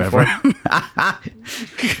seen take him forever.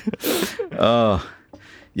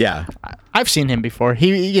 Yeah. I've seen him before.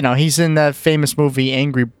 He's in that famous movie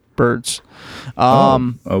Angry Birds.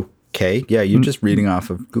 Okay. Yeah, you're just reading off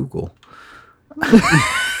of Google.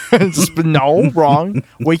 No, wrong.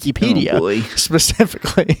 Wikipedia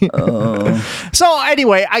specifically. So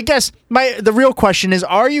anyway, I guess the real question is: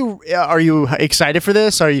 Are you excited for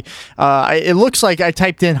this? Are you? It looks like I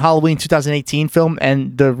typed in Halloween 2018 film,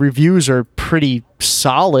 and the reviews are pretty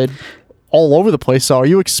solid all over the place. So, are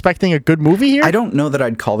you expecting a good movie here? I don't know that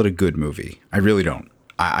I'd call it a good movie. I really don't.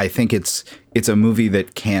 I think it's a movie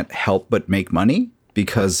that can't help but make money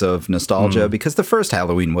because of nostalgia. Because the first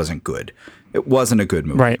Halloween wasn't good. It wasn't a good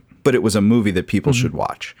movie, right? But it was a movie that people should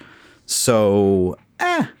watch. So,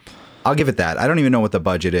 I'll give it that. I don't even know what the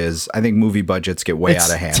budget is. I think movie budgets get way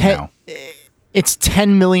out of hand now. It's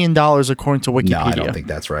 $10 million according to Wikipedia. No, I don't think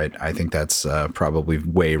that's right. I think that's probably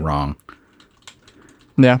way wrong.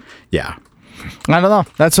 Yeah. Yeah. I don't know.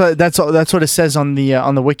 That's what it says on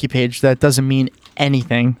the wiki page. That doesn't mean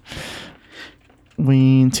anything.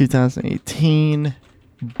 Halloween 2018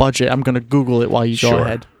 budget. I'm gonna Google it while you go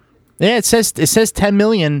ahead. Yeah, it says 10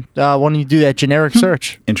 million when you do that generic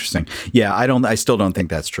search. Interesting. Yeah, I still don't think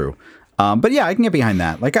that's true. But yeah, I can get behind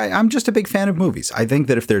that. Like I'm just a big fan of movies. I think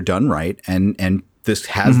that if they're done right, and this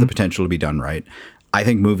has the potential to be done right, I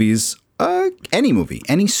think movies,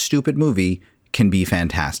 any stupid movie can be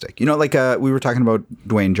fantastic. You know, like we were talking about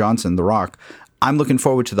Dwayne Johnson, The Rock. I'm looking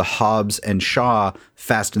forward to the Hobbs and Shaw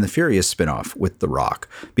Fast and the Furious spinoff with The Rock,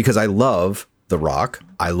 because I love The Rock,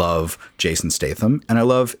 I love Jason Statham, and I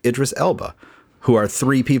love Idris Elba, who are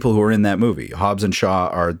three people who are in that movie. Hobbs and Shaw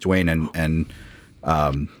are Dwayne and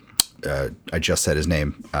I just said his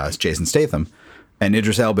name, Jason Statham, and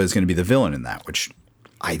Idris Elba is going to be the villain in that, which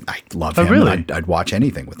I love him. Really? I'd watch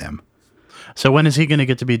anything with him. So when is he going to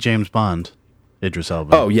get to be James Bond, Idris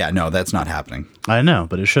Elba? Oh, yeah, no, that's not happening. I know,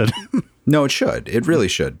 but it should. No, it should. It really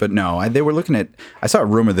should. But no, I saw a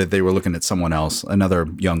rumor that they were looking at someone else, another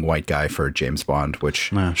young white guy for James Bond,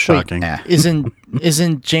 which... shocking.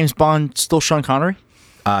 Isn't James Bond still Sean Connery?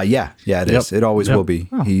 Yeah, it is. It always will be.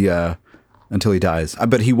 Oh. He until he dies.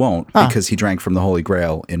 But he won't, because he drank from the Holy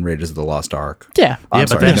Grail in Raiders of the Lost Ark. Yeah. I'm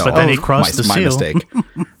sorry. But then he crossed the seal. My mistake.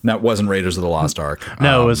 That wasn't Raiders of the Lost Ark.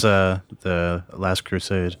 No, it was the Last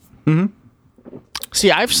Crusade. Mm-hmm. See,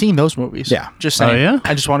 I've seen those movies. Yeah. Just saying. Oh, yeah?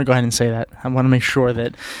 I just want to go ahead and say that. I want to make sure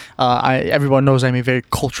that everyone knows I'm a very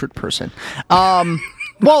cultured person.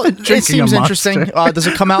 Well, it seems a interesting. Does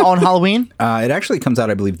it come out on Halloween? It actually comes out,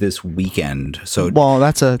 I believe, this weekend. So Well,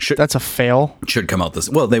 that's a fail. should come out this.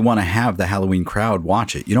 Well, they want to have the Halloween crowd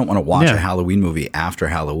watch it. You don't want to watch Yeah. a Halloween movie after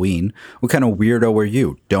Halloween. What kind of weirdo are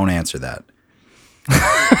you? Don't answer that.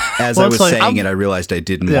 As I Well, was it's like- saying it, I realized I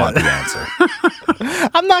didn't want the answer.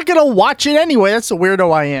 I'm not gonna watch it anyway. That's the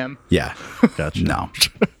weirdo I am. Yeah. Gotcha. No.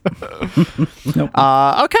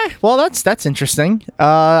 Okay, well that's interesting.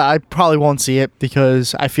 I probably won't see it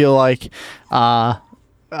because I feel like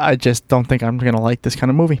I just don't think I'm gonna like this kind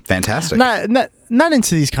of movie. Fantastic. Not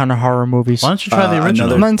into these kind of horror movies. Why don't you try the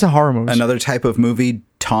original? I'm not into horror movies. Another type of movie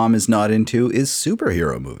Tom is not into is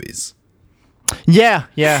superhero movies. Yeah,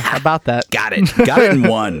 about that. Got it. Got it in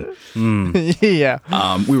one. Yeah.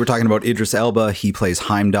 We were talking about Idris Elba. He plays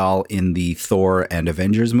Heimdall in the Thor and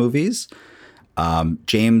Avengers movies.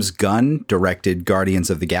 James Gunn directed Guardians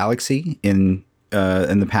of the Galaxy in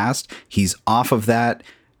the past. He's off of that.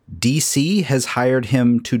 DC has hired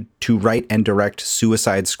him to write and direct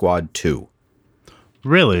Suicide Squad 2.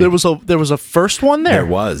 Really? There was a first one there. There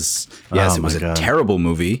was. Yes, Oh it was my a God. terrible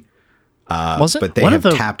movie. Was it? But they One have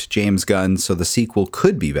of the- tapped James Gunn, so the sequel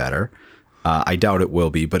could be better. I doubt it will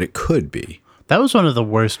be, but it could be. That was one of the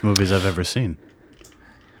worst movies I've ever seen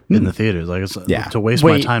in the theaters. Like, it's, Yeah. to waste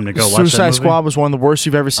my time to go watch that Suicide movie. Squad was one of the worst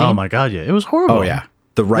you've ever seen. Oh my god, yeah, it was horrible. Oh yeah,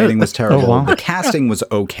 the writing was terrible. wow. The casting was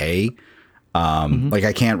okay. Like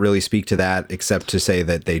I can't really speak to that except to say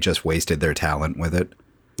that they just wasted their talent with it.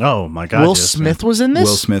 Oh my god. Will yes, Smith was in this.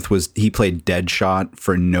 Will Smith he played Deadshot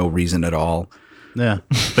for no reason at all. Yeah,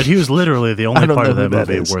 but he was literally the only don't part of know that who that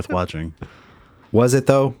movie is. worth watching. Was it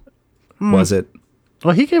though? Was it?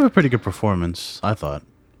 Well, he gave a pretty good performance, I thought.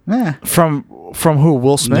 From who?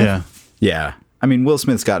 Will Smith. Yeah. Yeah. I mean, Will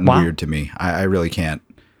Smith's gotten Wow. weird to me. I really can't.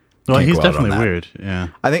 Well, can't he's go out on definitely that. weird. Yeah.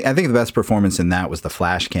 I think the best performance in that was the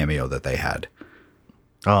Flash cameo that they had.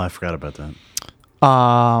 Oh, I forgot about that.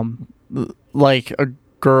 Like a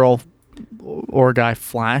girl or a guy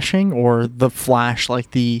flashing, or the Flash,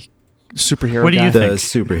 like the superhero. What do guy? you The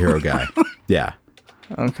think? superhero guy. Yeah.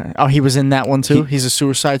 Okay. Oh, he was in that one too. He's a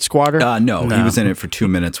Suicide Squatter. No, he No. was in it for 2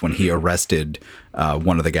 minutes when he arrested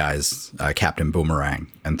one of the guys, Captain Boomerang,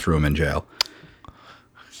 and threw him in jail.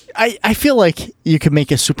 I feel like you could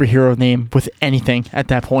make a superhero name with anything at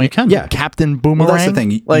that point. can. Yeah. Captain Boomerang. Well, that's the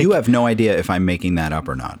thing. Like, You have no idea if I'm making that up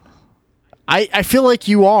or not. I feel like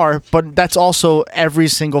you are, but that's also every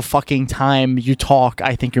single fucking time you talk,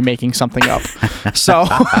 I think you're making something up. So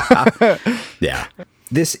Yeah.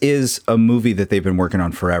 This is a movie that they've been working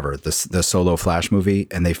on forever, the solo Flash movie,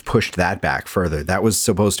 and they've pushed that back further. That was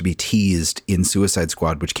supposed to be teased in Suicide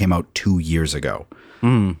Squad, which came out 2 years ago.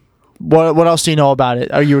 what else do you know about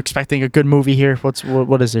it? Are you expecting a good movie here?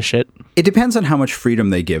 What is this shit? It depends on how much freedom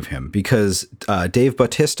they give him, because Dave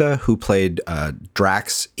Bautista, who played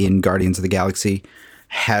Drax in Guardians of the Galaxy,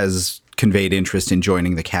 has conveyed interest in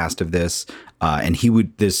joining the cast of this. And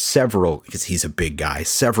there's several, because he's a big guy,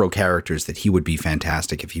 several characters that he would be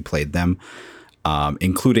fantastic if he played them,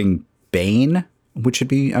 including Bane, which would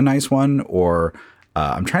be a nice one, or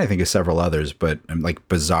I'm trying to think of several others, but like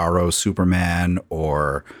Bizarro Superman,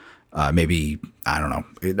 or maybe, I don't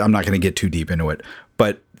know. I'm not going to get too deep into it,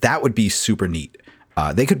 but that would be super neat.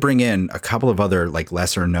 They could bring in a couple of other like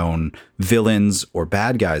lesser known villains or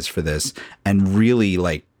bad guys for this and really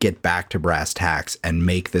like get back to brass tacks and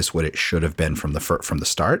make this what it should have been from the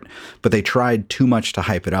start. But they tried too much to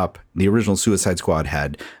hype it up. The original Suicide Squad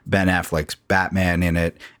had Ben Affleck's Batman in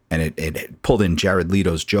it, and it pulled in Jared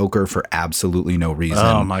Leto's Joker for absolutely no reason.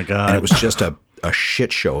 Oh, my God. And it was just a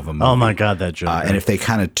shit show of a movie. Oh my god, that joke. And if they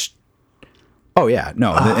kind of oh yeah,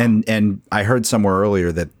 no, and I heard somewhere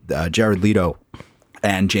earlier that Jared Leto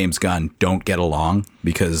and James Gunn don't get along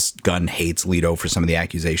because Gunn hates Leto for some of the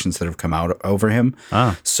accusations that have come out over him.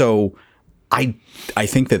 So I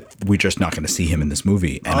think that we're just not going to see him in this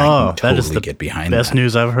movie, and I can that is totally the get behind best that.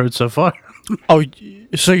 news I've heard so far. Oh,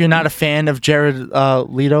 so you're not a fan of Jared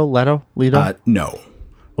Leto? No,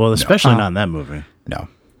 Well, especially not in that movie. no,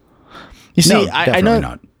 You see, no, I definitely know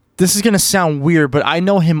not. this is gonna sound weird, but I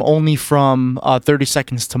know him only from 30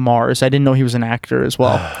 Seconds to Mars. I didn't know he was an actor as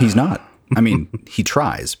well. He's not. I mean, he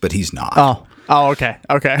tries, but he's not. Oh, okay.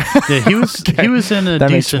 Yeah, he was in a That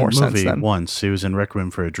makes more decent sense movie then. once. He was in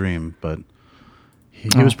Requiem for a Dream, but he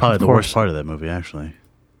was probably the worst part of that movie, actually.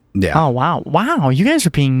 Yeah. Oh wow! You guys are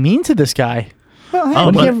being mean to this guy. Oh,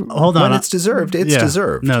 When but he ever- hold on. When it's deserved, it's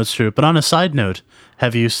deserved. No, it's true. But on a side note,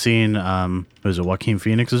 have you seen was it Joaquin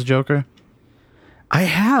Phoenix's Joker? I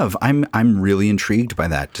have. I'm really intrigued by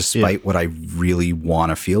that, despite what I really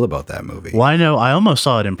want to feel about that movie. Well, I know. I almost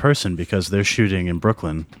saw it in person because they're shooting in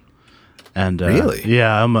Brooklyn. And really?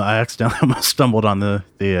 Yeah, I accidentally almost stumbled on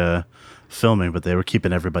the filming, but they were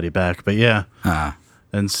keeping everybody back. But yeah.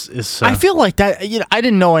 And it's I feel like that. I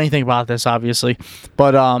didn't know anything about this, obviously,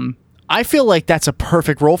 but I feel like that's a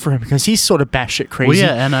perfect role for him because he's sort of batshit crazy.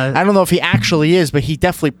 Well, yeah, and I don't know if he actually is, but he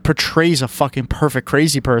definitely portrays a fucking perfect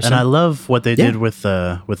crazy person. And I love what they did with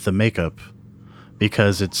the makeup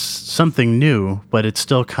because it's something new, but it's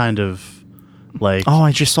still kind of like. Oh,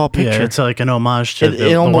 I just saw a picture. Yeah, it's like an homage to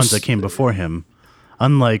the ones that came before him.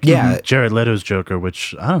 Unlike Jared Leto's Joker,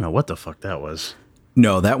 which I don't know what the fuck that was.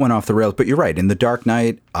 No, that went off the rails. But you're right. In The Dark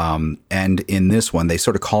Knight and in this one, they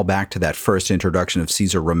sort of call back to that first introduction of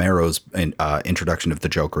Cesar Romero's introduction of the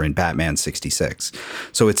Joker in Batman 66.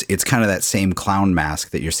 So it's kind of that same clown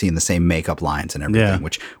mask that you're seeing, the same makeup lines and everything,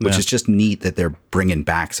 which is just neat that they're bringing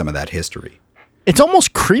back some of that history. It's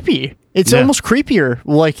almost creepy. It's almost creepier,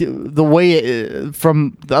 like the way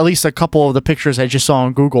from at least a couple of the pictures I just saw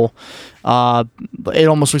on Google. It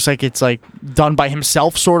almost looks like it's like done by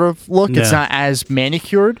himself, sort of look. Yeah. It's not as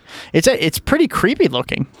manicured. It's pretty creepy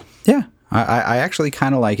looking. Yeah. I actually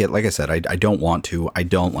kind of like it. Like I said, I don't want to. I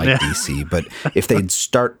don't like DC, but if they'd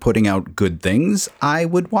start putting out good things, I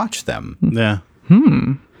would watch them. Yeah.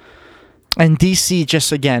 And DC,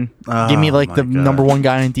 just again, give me like the number one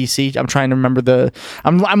guy in DC. I'm trying to remember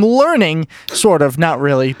I'm learning, sort of, not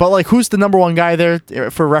really, but like who's the number one guy there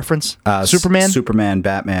for reference? Superman,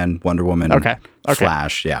 Batman, Wonder Woman. Okay.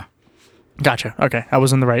 Flash. Yeah. Gotcha. Okay, I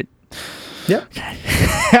was in the right. Yep. Okay.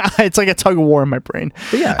 It's like a tug of war in my brain.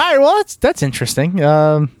 But yeah. All right. Well, that's interesting.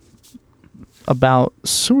 About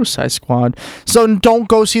Suicide Squad. So don't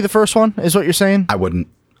go see the first one, is what you're saying? I wouldn't.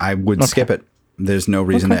 I would skip it. There's no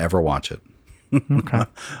reason to ever watch it. Okay.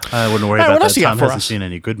 I wouldn't worry about that. Tom hasn't seen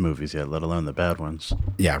any good movies yet, let alone the bad ones.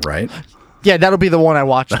 Yeah, right? Yeah, that'll be the one I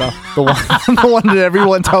watch, though. The one that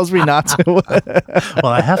everyone tells me not to.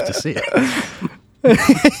 Well, I have to see it.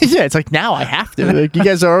 Yeah, it's like, now I have to. Like, you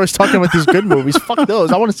guys are always talking about these good movies. Fuck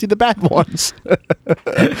those. I want to see the bad ones.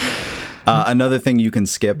 Another thing you can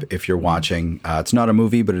skip if you're watching, it's not a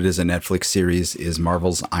movie, but it is a Netflix series, is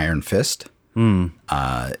Marvel's Iron Fist.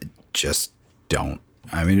 Just don't.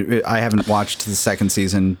 I mean, I haven't watched the second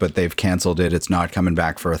season, but they've canceled it. It's not coming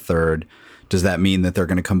back for a third. Does that mean that they're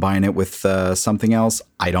going to combine it with something else?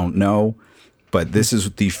 I don't know. But this is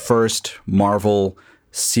the first Marvel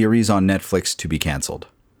series on Netflix to be canceled.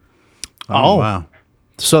 Oh, wow.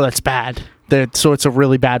 So that's bad. So it's a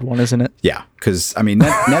really bad one, isn't it? Yeah, because, I mean,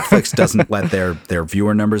 Netflix doesn't let their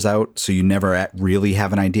viewer numbers out, so you never really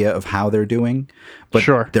have an idea of how they're doing.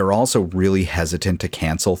 But they're also really hesitant to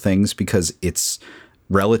cancel things because it's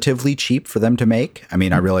relatively cheap for them to make. I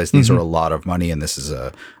mean, I realize these are a lot of money, and this is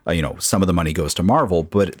some of the money goes to Marvel,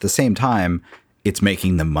 but at the same time, it's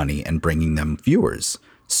making them money and bringing them viewers.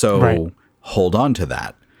 So hold on to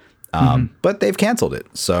that. But they've canceled it,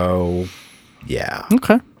 so yeah.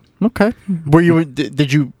 Okay. Were you?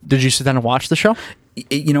 Did you sit down and watch the show?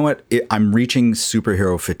 You know what? I'm reaching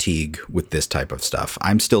superhero fatigue with this type of stuff.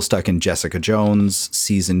 I'm still stuck in Jessica Jones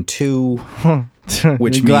season 2,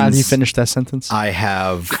 which means glad you finished that sentence. I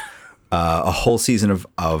have a whole season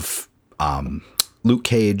of Luke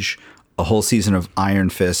Cage, a whole season of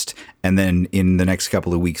Iron Fist, and then in the next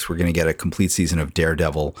couple of weeks we're going to get a complete season of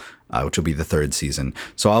Daredevil, which will be the 3rd season.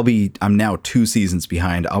 So I'm now 2 seasons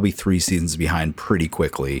behind. I'll be 3 seasons behind pretty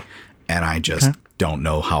quickly, and I just don't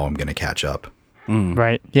know how I'm going to catch up.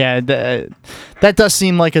 Right. Yeah, that does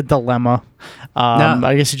seem like a dilemma. Now,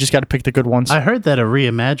 I guess you just got to pick the good ones. I heard that a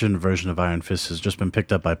reimagined version of Iron Fist has just been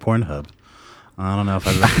picked up by Pornhub. I don't know if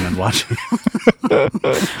I'd recommend watching.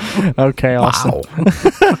 Okay, Austin. Wow.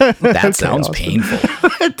 That sounds painful.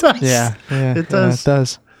 It does. Yeah, it does. It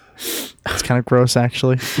does. It's kind of gross,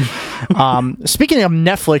 actually. Speaking of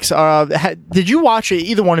Netflix, did you watch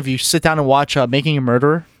either one of you sit down and watch Making a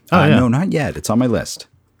Murderer? No, not yet. It's on my list.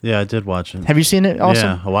 Yeah, I did watch it. Have you seen it also?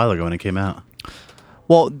 Yeah, a while ago when it came out.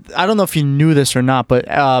 Well, I don't know if you knew this or not, but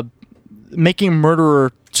Making a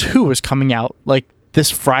Murderer 2 is coming out like this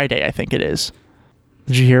Friday, I think it is.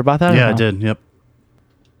 Did you hear about that? Yeah, I did. Yep.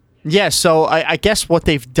 Yeah, so I guess what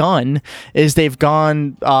they've done is they've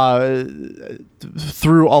gone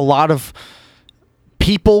through a lot of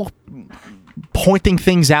people pointing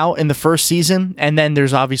things out in the first season, and then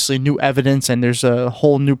there's obviously new evidence, and there's a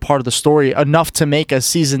whole new part of the story, enough to make a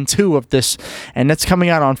season 2 of this, and that's coming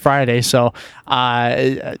out on Friday. So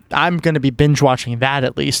I'm going to be binge watching that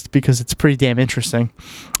at least because it's pretty damn interesting.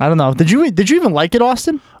 I don't know. Did you even like it,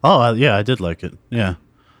 Austin? Oh yeah, I did like it. Yeah.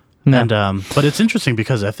 No. And but it's interesting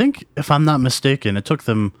because I think, if I'm not mistaken, it took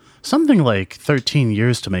them something like 13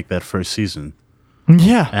 years to make that first season.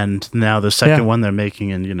 Yeah. And now the second one they're making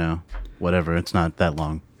in, whatever, it's not that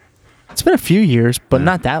long. It's been a few years, but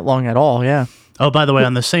not that long at all. Yeah. Oh, by the way,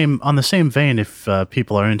 on the same vein, if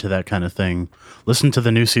people are into that kind of thing, listen to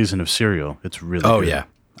the new season of Serial. It's really good. Yeah.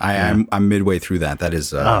 I'm midway through that. That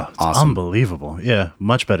is it's awesome. unbelievable. Yeah,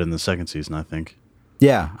 much better than the second season, I think.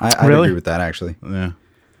 Yeah, I Really? agree with that, actually. Yeah.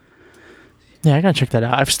 Yeah, I gotta check that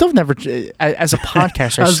out. I've still never, as a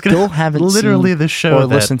podcaster, I gonna- still haven't literally seen the show or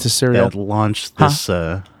that, listened to Serial. that launched this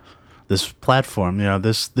this platform.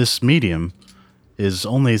 This medium is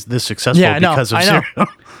only this successful because of I know.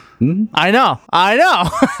 Serial. I know,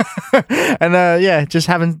 and just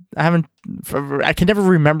I can never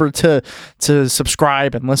remember to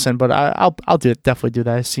subscribe and listen, but I'll definitely do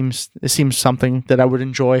that. It seems something that I would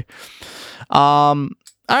enjoy. All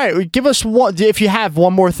right, give us one. If you have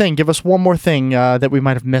one more thing, give us one more thing that we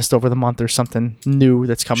might have missed over the month, or something new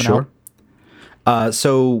that's coming out.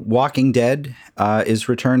 So Walking Dead is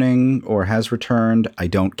returning or has returned. I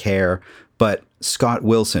don't care. But Scott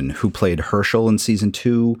Wilson, who played Herschel in season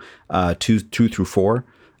 2 through 4,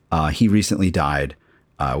 he recently died,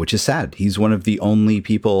 which is sad. He's one of the only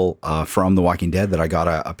people from The Walking Dead that I got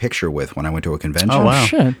a picture with when I went to a convention. Oh, wow.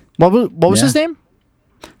 Shit. What was his name?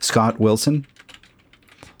 Scott Wilson.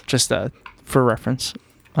 Just for reference.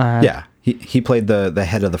 Yeah. He played the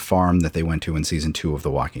head of the farm that they went to in season 2 of The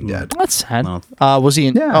Walking Dead. That's sad. No. Was he?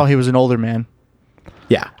 Yeah. He was an older man.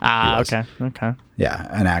 Yeah. he was. Okay. Yeah,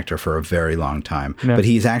 an actor for a very long time. Yeah. But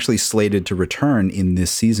he's actually slated to return in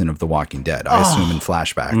this season of The Walking Dead, I assume in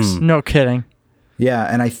flashbacks. No kidding. Yeah,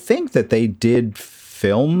 and I think that they did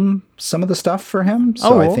film some of the stuff for him,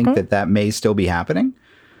 so I think that may still be happening.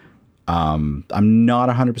 I'm not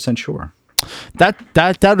 100% sure. That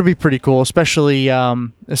would be pretty cool, especially for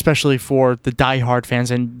the diehard fans,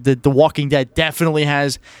 and the Walking Dead definitely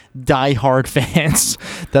has diehard fans.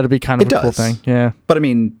 That'd be kind of a cool thing. Yeah. But I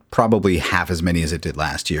mean, probably half as many as it did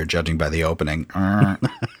last year, judging by the opening.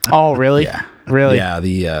 Oh, really? Yeah. Really? Yeah.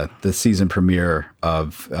 The season premiere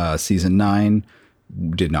of season 9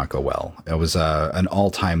 did not go well. It was an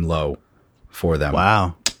all-time low for them.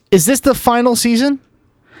 Wow. Is this the final season?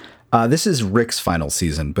 This is Rick's final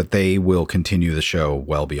season, but they will continue the show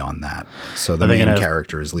well beyond that. So the main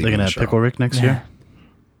character is leaving They're going the to show. pickle Rick next year?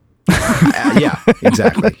 Yeah,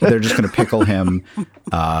 exactly. They're just going to pickle him.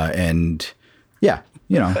 And yeah,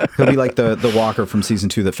 he'll be like the walker from season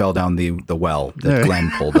 2 that fell down the well that Glenn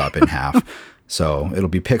pulled up in half. So it'll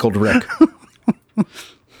be pickled Rick.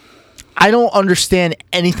 I don't understand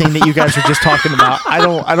anything that you guys are just talking about.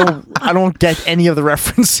 I don't get any of the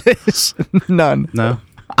references. None. No?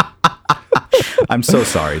 I'm so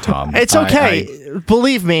sorry, Tom. It's okay.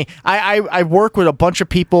 Believe me, I work with a bunch of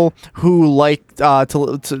people who like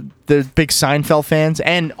to the big Seinfeld fans,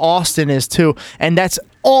 and Austin is too. And that's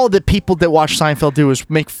all the people that watch Seinfeld do is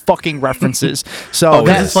make fucking references. So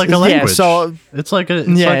it's like a language. Yeah, so it's like a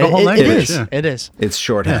whole language. It is. Yeah. It is. It's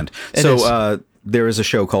shorthand. Yeah, So there is a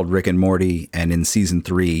show called Rick and Morty, and in season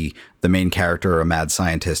 3, the main character, a mad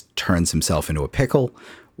scientist, turns himself into a pickle.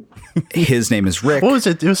 His name is Rick. What was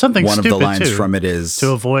it? It was something One stupid of the lines too, from it is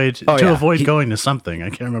to avoid going to something. I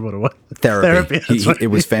can't remember what it was. Therapy. That's right. It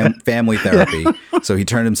was family therapy. So he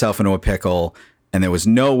turned himself into a pickle, and there was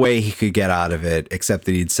no way he could get out of it except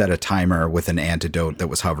that he'd set a timer with an antidote that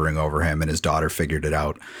was hovering over him, and his daughter figured it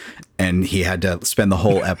out. And he had to spend the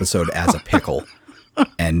whole episode as a pickle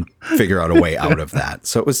and figure out a way out of that.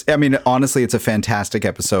 So it was, honestly, it's a fantastic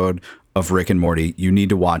episode of Rick and Morty. You need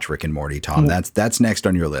to watch Rick and Morty, Tom. That's next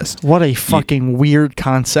on your list. What a fucking weird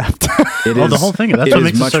concept. It is the whole thing. That's what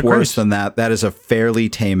makes it much so worse great. than that. That is a fairly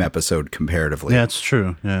tame episode comparatively. Yeah, it's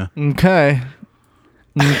true. Yeah. Okay.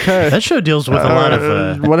 That show deals with a lot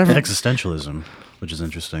of whatever. existentialism, which is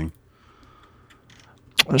interesting.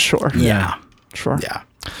 Sure. Yeah. Sure. Yeah.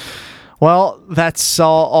 Well, that's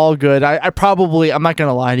all good. I'm not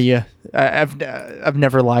gonna lie to you. I've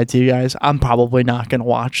never lied to you guys. I'm probably not gonna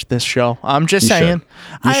watch this show. I'm just saying.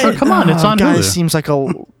 You should. Come on, it's on guys,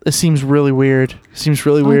 Hulu. It seems really weird. It's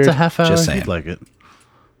It's a half hour. Just saying. You'd like it.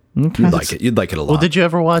 Okay. You'd like it a lot. Well, did you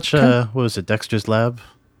ever watch what was it, Dexter's Lab?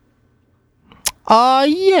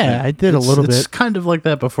 Yeah, I did a little It's bit. kind of like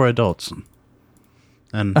that before adults,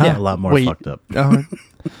 and a lot more fucked up.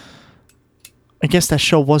 I guess that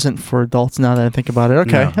show wasn't for adults. Now that I think about it.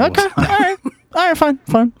 Okay. No, it Okay. All right. Fine.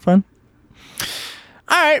 All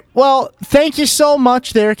right. Well, thank you so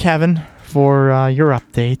much, there, Kevin, for your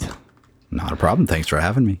update. Not a problem. Thanks for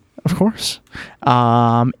having me.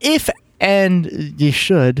 If and you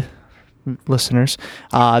should listeners,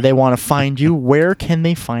 they want to find you, where can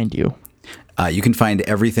they find you? You can find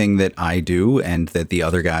everything that I do and that the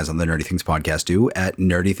other guys on the Nerdy Things podcast do at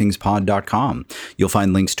nerdythingspod.com. You'll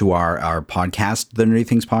find links to our podcast, the Nerdy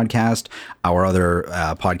Things podcast, our other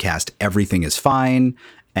podcast, Everything is Fine,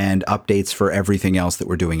 and updates for everything else that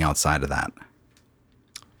we're doing outside of that.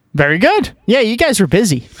 Very good. Yeah, you guys are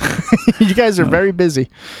busy. You guys are very busy.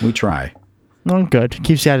 We try. Oh, good.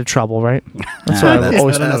 Keeps you out of trouble, right? That's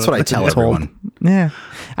what I tell everyone. Yeah,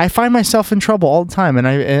 I find myself in trouble all the time, and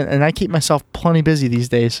I keep myself plenty busy these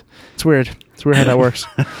days. It's weird. It's weird how that works.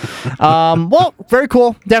 Well, very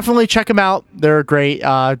cool. Definitely check them out. They're great.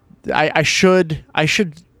 I should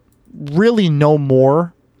really know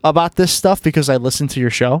more about this stuff because I listen to your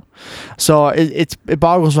show. So it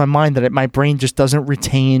boggles my mind that my brain just doesn't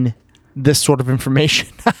retain this sort of information.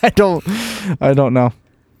 I don't know.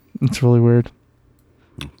 It's really weird.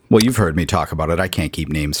 Well, you've heard me talk about it. I can't keep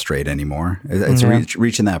names straight anymore. It's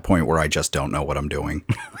reaching that point where I just don't know what I'm doing.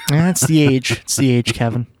 Yeah, it's the age. It's the age,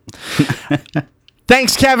 Kevin.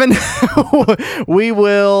 Thanks, Kevin. We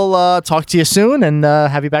will talk to you soon and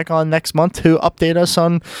have you back on next month to update us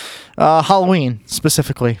on Halloween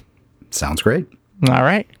specifically. Sounds great. All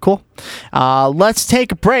right, cool. Let's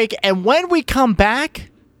take a break. And when we come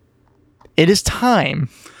back, it is time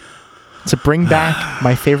to bring back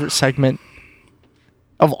my favorite segment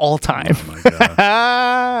of all time. Oh my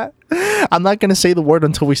God. I'm not going to say the word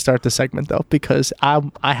until we start the segment, though, because I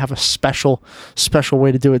have a special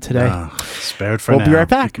way to do it today. Spared for now. We'll be right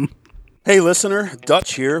back. Hey, listener.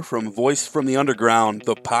 Dutch here from Voice from the Underground,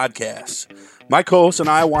 the podcast. My co-host and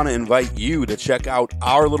I want to invite you to check out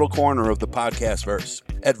our little corner of the podcast verse.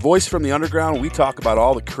 At Voice from the Underground, we talk about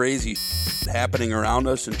all the crazy happening around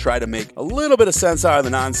us and try to make a little bit of sense out of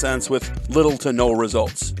the nonsense with little to no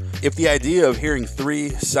results. If the idea of hearing three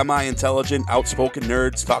semi-intelligent, outspoken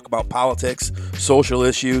nerds talk about politics, social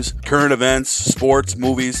issues, current events, sports,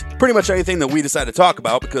 movies, pretty much anything that we decide to talk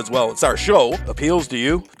about because, well, it's our show, appeals to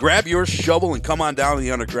you, grab your shovel and come on down to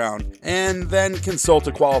the underground, and then consult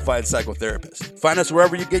a qualified psychotherapist. Find us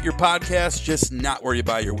wherever you get your podcasts, just not where you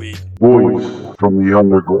buy your weed. Voice from the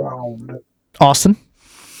Underground. Austin?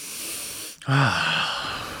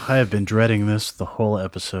 I have been dreading this the whole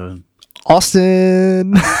episode.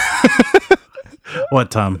 Austin!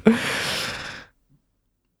 What, Tom?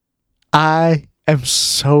 I am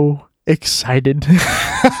so excited.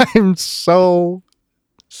 I'm so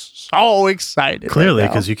excited. Clearly,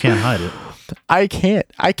 because you can't hide it. I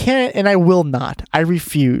can't, and I will not. I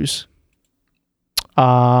refuse.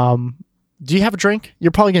 Do you have a drink?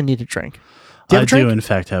 You're probably gonna need a drink. Do you have a drink? Do, in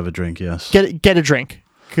fact, have a drink. Yes. Get a drink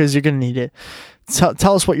because you're gonna need it.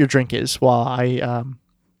 Tell us what your drink is while I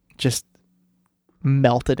just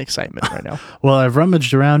melt in excitement right now. Well, I've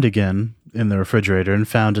rummaged around again in the refrigerator and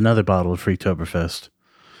found another bottle of Freaktoberfest.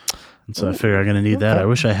 And so I figure I'm going to need that. I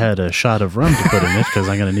wish I had a shot of rum to put in it because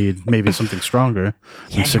I'm going to need maybe something stronger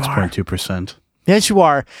than 6.2%. Yes, you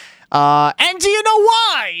are. And do you know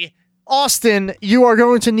why? Austin, you are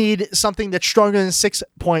going to need something that's stronger than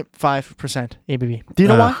 6.5% ABV. Do you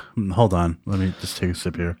know why? Hold on. Let me just take a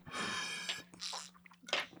sip here.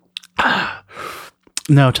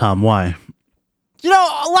 No, Tom, why? You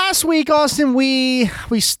know, last week, Austin, we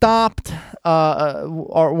stopped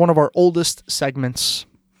one of our oldest segments.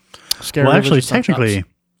 Well, actually, technically,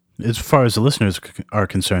 as far as the listeners are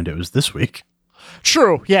concerned, it was this week.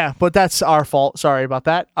 True, yeah, but that's our fault. Sorry about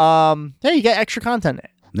that. Yeah, you get extra content.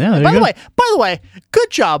 Yeah. By the way,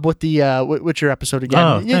 good job with the with your episode again.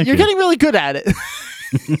 Oh, you're getting really good at it.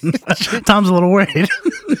 Tom's a little worried.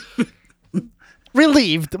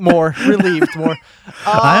 Relieved more.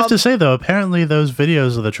 I have to say, though, apparently those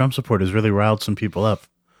videos of the Trump supporters really riled some people up.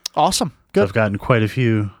 Awesome. Good. I've gotten quite a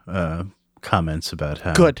few comments about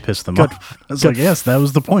how it pissed them off. I was like, yes, that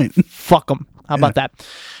was the point. Fuck them. How about that?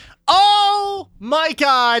 Oh, my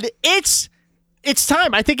God. It's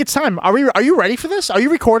time. I think it's time. Are you ready for this? Are you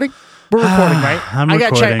recording? We're recording, right? I'm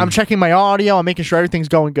recording. I'm checking my audio. I'm making sure everything's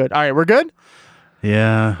going good. All right, we're good?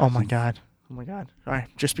 Yeah. Oh, my God. All right,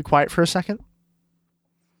 just be quiet for a second.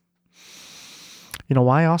 You know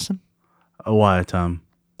why, Austin? Why, Tom?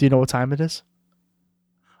 Do you know what time it is?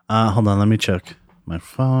 Hold on. Let me check my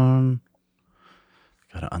phone.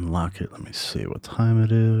 Gotta unlock it. Let me see what time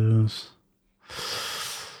it is.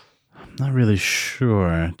 I'm not really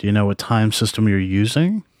sure. Do you know what time system you're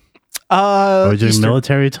using? Are we doing Eastern.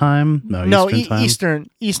 Military time? No, Eastern time?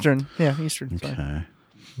 Eastern. Yeah, Eastern. Okay. Sorry.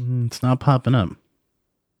 It's not popping up.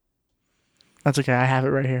 That's okay. I have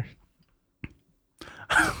it right here.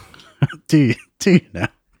 Do you know?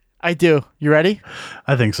 I do. You ready?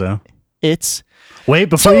 I think so. It's wait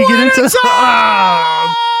before you get into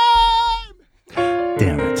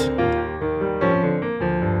Damn it.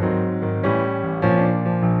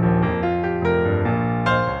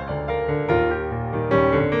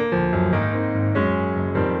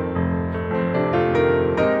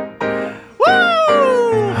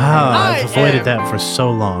 I've avoided that for so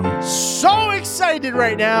long. So excited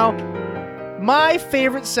right now. My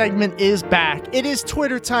favorite segment is back. It is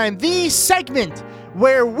Twitter time, the segment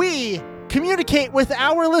where we communicate with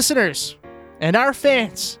our listeners and our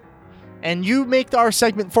fans. And you make our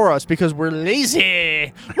segment for us because we're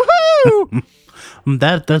lazy. Woohoo!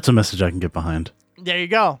 That's a message I can get behind. There you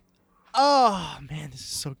go. Oh, man, this is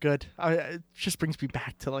so good. It just brings me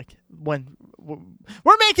back to, like, when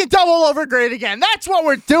we're making Double Over great again. That's what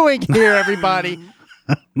we're doing here, everybody.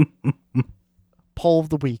 Poll of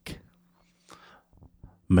the week.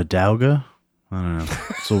 Madauga? I don't know.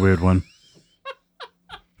 It's a weird one.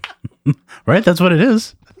 Right? That's what it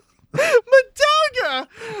is. Madauga!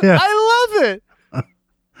 Yeah. I love it.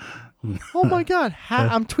 Oh, my God.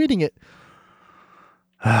 I'm tweeting it.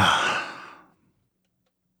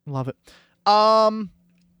 Love it. Poll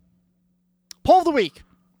of the week.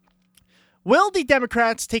 Will the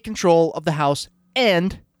Democrats take control of the House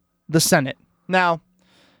and the Senate? Now,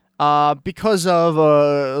 because of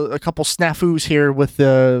a couple snafus here with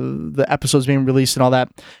the episodes being released and all that,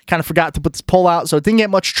 kind of forgot to put this poll out, so it didn't get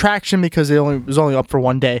much traction because it was only up for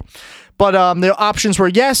one day. But the options were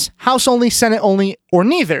yes, House only, Senate only, or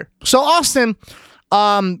neither. So Austin,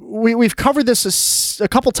 we've covered this a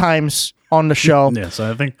couple times on the show. Yeah, so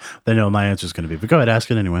I think they know my answer is going to be, but go ahead, ask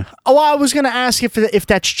it anyway. Oh, I was going to ask if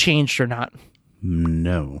that's changed or not.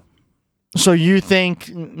 No. So you think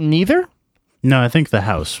neither? No, I think the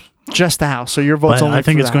House. Just the House. So your vote's only I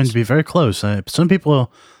think for it's the going House. to be very close. Some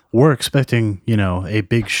people were expecting, a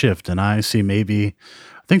big shift, and I see I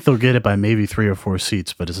think they'll get it by maybe 3 or 4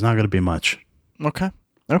 seats, but it's not going to be much. Okay.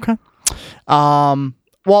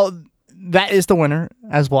 Well, that is the winner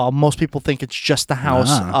as well. Most people think it's just the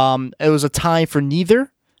House. It was a tie for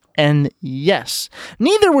neither and yes.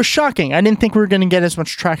 Neither was shocking. I didn't think we were going to get as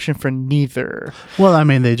much traction for neither. Well, I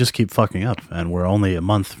mean, they just keep fucking up, and we're only a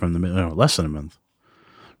month from less than a month.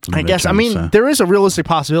 I guess. I mean, there is a realistic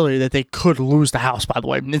possibility that they could lose the House, by the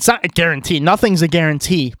way. It's not a guarantee. Nothing's a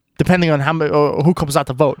guarantee, depending on who comes out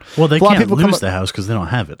to vote. Well, they can't lose the House because they don't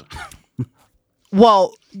have it.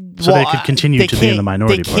 Well, they could continue to be in the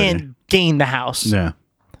minority party. They can't gain the House. Yeah.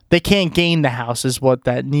 They can't gain the House is what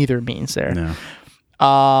that neither means there. Yeah.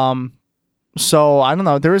 So I don't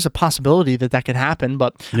know. There is a possibility that could happen,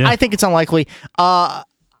 but yeah. I think it's unlikely. I'm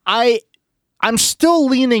still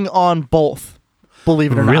leaning on both,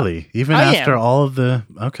 believe it or not. Really? Even after all of the...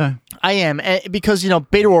 Okay. I am. Because,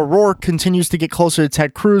 Beto O'Rourke continues to get closer to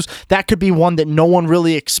Ted Cruz. That could be one that no one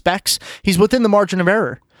really expects. He's within the margin of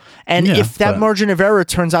error. And if that margin of error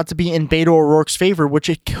turns out to be in Beto O'Rourke's favor, which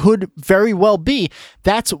it could very well be,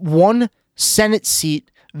 that's one Senate seat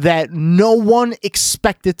that no one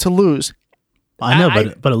expected to lose. I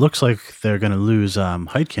know, but it looks like they're going to lose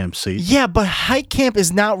Heitkamp's seat. Yeah, but Heitkamp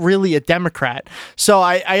is not really a Democrat, so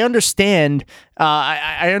I understand.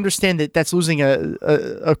 I understand that that's losing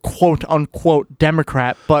a quote unquote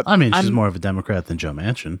Democrat, but I mean, she's more of a Democrat than Joe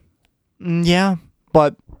Manchin. Yeah,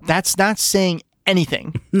 but that's not saying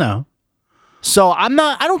anything. No. So I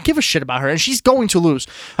don't give a shit about her, and she's going to lose.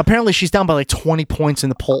 Apparently, she's down by like 20 points in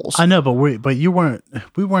the polls. I know, but we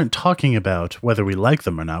weren't talking about whether we like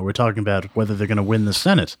them or not. We're talking about whether they're going to win the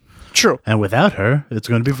Senate. True. And without her, it's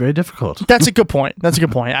going to be very difficult. That's a good point.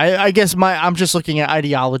 I guess I'm just looking at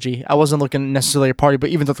ideology. I wasn't looking necessarily at party,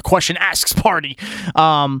 but even though the question asks party.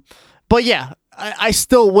 But yeah, I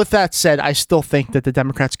still, with that said, I still think that the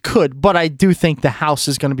Democrats could, but I do think the House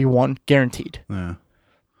is going to be one guaranteed. Yeah.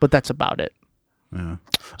 But that's about it. Yeah.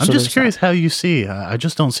 I'm just curious how you see. I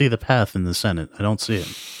just don't see the path in the Senate. I don't see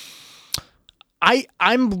it.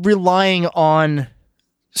 I'm relying on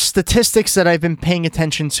statistics that I've been paying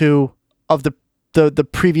attention to of the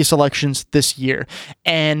previous elections this year,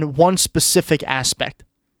 and one specific aspect: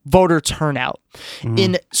 voter turnout.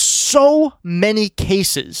 In so many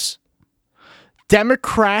cases,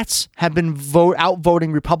 Democrats have been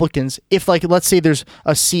outvoting Republicans. If, like, let's say there's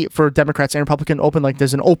a seat for Democrats and Republican open, like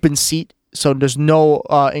there's an open seat, so there's no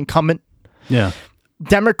incumbent. Yeah.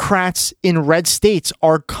 Democrats in red states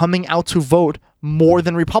are coming out to vote more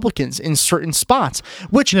than Republicans in certain spots,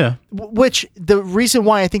 which the reason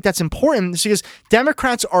why I think that's important is because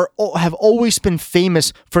Democrats have always been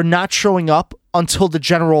famous for not showing up until the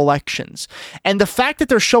general elections. And the fact that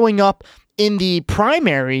they're showing up in the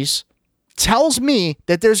primaries tells me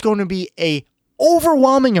that there's going to be a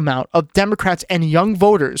overwhelming amount of Democrats and young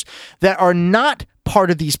voters that are not part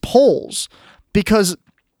of these polls because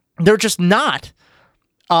they're just not.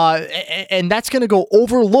 And that's going to go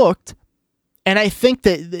overlooked. And I think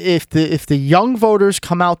that if the young voters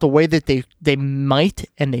come out the way that they might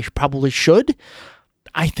and they probably should,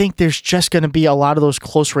 I think there's just going to be a lot of those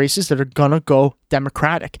close races that are going to go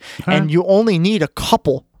Democratic. And you only need a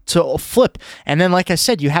couple to flip. And then, like I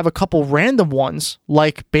said, you have a couple random ones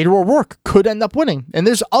like Beto O'Rourke could end up winning. And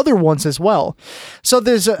there's other ones as well. So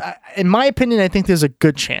in my opinion, I think there's a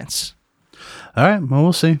good chance. All right. Well,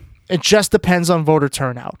 we'll see. It just depends on voter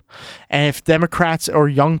turnout. And if Democrats or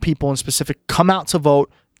young people in specific come out to vote,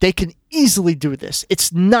 they can easily do this.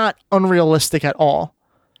 It's not unrealistic at all.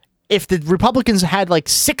 If the Republicans had like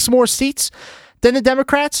 6 more seats than the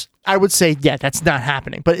Democrats, I would say, yeah, that's not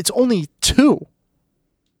happening. But it's only 2.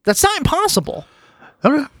 That's not impossible.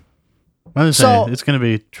 Okay. I was saying, it's going to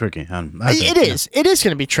be tricky. It is. It is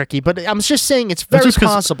going to be tricky, but I'm just saying it's very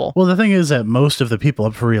possible. Well, the thing is that most of the people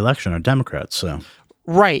up for re-election are Democrats, so.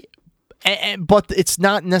 Right. But it's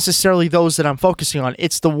not necessarily those that I'm focusing on.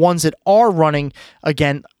 It's the ones that are running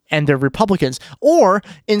again and they're Republicans. Or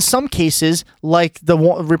in some cases, like the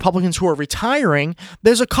Republicans who are retiring,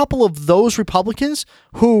 there's a couple of those Republicans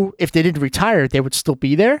who, if they didn't retire, they would still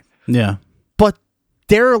be there. Yeah. But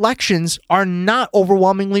their elections are not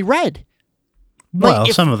overwhelmingly red. Well,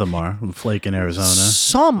 some of them are. Flake in Arizona.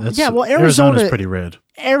 Arizona's pretty red.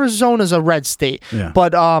 Arizona's a red state. Yeah.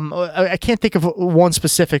 But I can't think of one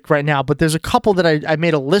specific right now, but there's a couple that I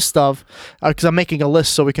made a list of because I'm making a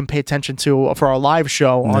list so we can pay attention to for our live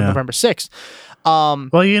show on November 6th.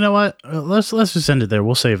 Well, you know what? Let's just end it there.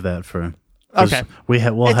 We'll save that for... Okay.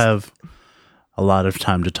 We'll have a lot of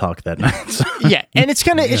time to talk that night. So. Yeah, and it's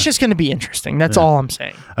just gonna be interesting. That's all I'm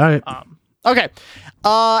saying. All right. Okay.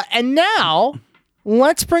 And now...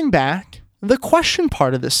 let's bring back the question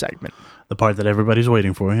part of this segment. The part that everybody's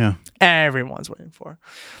waiting for, yeah. Everyone's waiting for.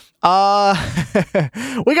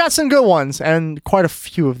 We got some good ones and quite a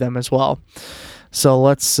few of them as well. So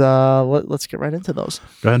let's get right into those.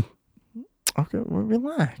 Go ahead. Okay,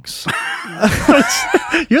 relax.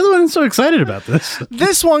 You're the one who's so excited about this.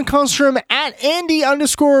 This one comes from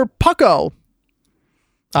 @Andy_Pucko.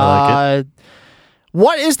 I like it.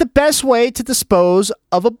 What is the best way to dispose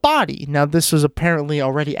of a body? Now, this was apparently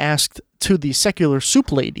already asked to the secular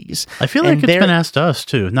soup ladies. I feel like it's been asked to us,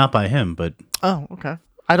 too. Not by him, but... Oh, okay.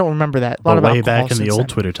 I don't remember that. But way back in the old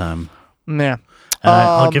Twitter time. Yeah. And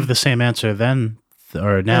I'll give the same answer then,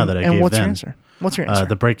 or now that I gave then. And what's your answer? What's your answer?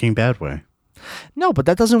 The Breaking Bad way. No, but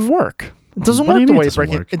that doesn't work. It doesn't work the way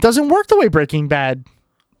it doesn't work the way Breaking Bad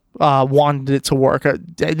wanted it to work.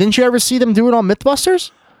 Didn't you ever see them do it on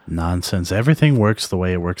Mythbusters? Nonsense. Everything works the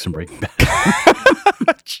way it works in Breaking Bad.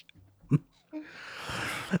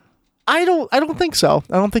 I don't think so.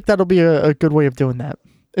 I don't think that'll be a good way of doing that.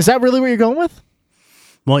 Is that really what you're going with?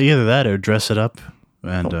 Well, either that or dress it up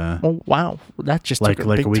and oh wow, that just like took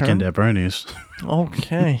a big weekend turn. At Bernie's.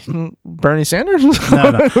 Okay, Bernie Sanders? No,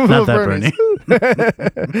 not that Bernie.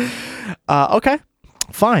 Okay,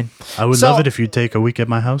 fine. I would love it if you'd take a week at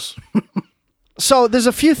my house. So there's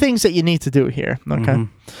a few things that you need to do here. Okay. Mm-hmm.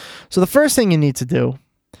 So the first thing you need to do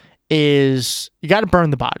is you got to burn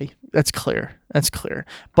the body. That's clear.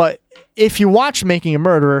 But if you watch Making a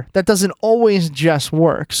Murderer, that doesn't always just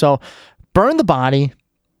work. So burn the body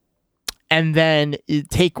and then you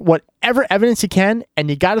take whatever evidence you can and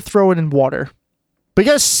you got to throw it in water. But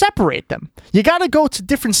you got to separate them. You got to go to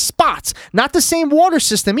different spots, not the same water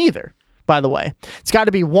system either. By the way, it's got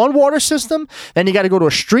to be one water system, then you got to go to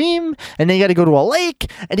a stream, and then you got to go to a lake,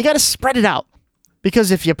 and you got to spread it out.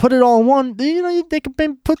 Because if you put it all in one, they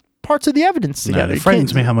can put parts of the evidence together. It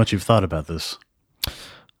frightens me how much you've thought about this.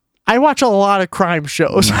 I watch a lot of crime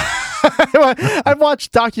shows. I've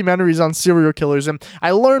watched documentaries on serial killers, and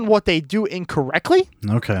I learn what they do incorrectly.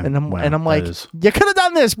 Okay. And I'm like, you could have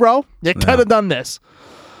done this, bro. You could have done this.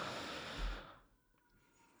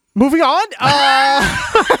 Moving on.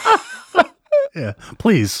 Yeah,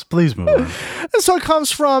 please move on. This one comes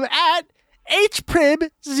from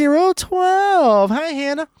 @HPrib012. Hi,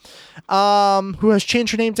 Hannah. Who has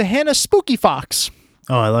changed her name to Hannah Spooky Fox.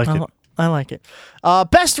 Oh, I like it. I like it.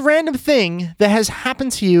 Best random thing that has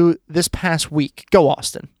happened to you this past week. Go,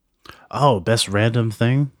 Austin. Oh, best random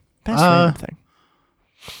thing? Best random thing.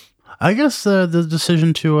 I guess the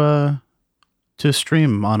decision to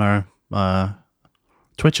stream on our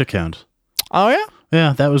Twitch account. Oh, yeah?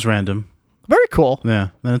 Yeah, that was random. Very cool. Yeah,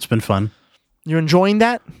 and it's been fun. You enjoying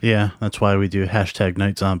that? Yeah, that's why we do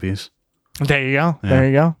 #Night Zombies. There you go. Yeah. There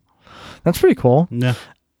you go. That's pretty cool. Yeah.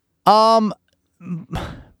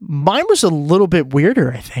 Mine was a little bit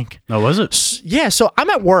weirder, I think. Oh, was it? Yeah, so I'm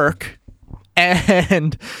at work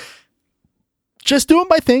and just doing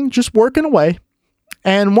my thing, just working away.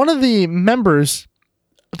 And one of the members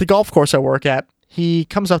the golf course I work at, he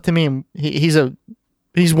comes up to me and he's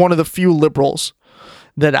one of the few liberals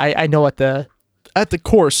that I know at the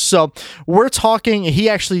course. So we're talking. He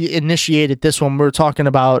actually initiated this one. We're talking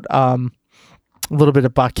about a little bit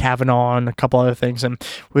about Kavanaugh and a couple other things, and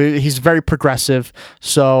he's very progressive,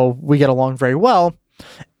 so we get along very well.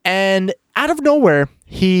 And out of nowhere,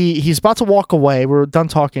 he's about to walk away. We're done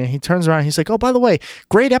talking. He turns around. He's like, "Oh, by the way,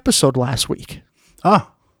 great episode last week."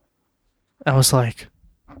 Oh, I was like,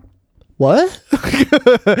 "What?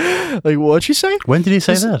 Like, what'd you say?" when did he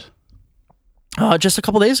say that? Just a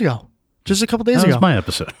couple days ago. That was my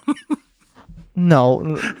episode.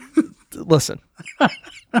 No, listen.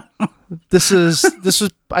 This was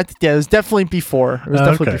I think it was definitely before. It was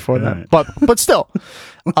definitely before that. Right. But still,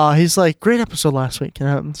 he's like, great episode last week, and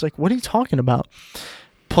I was like, what are you talking about?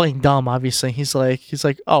 Playing dumb, obviously. He's like,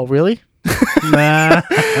 oh, really? Nah.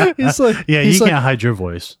 He's like, yeah, you can't hide your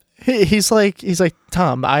voice. He's like,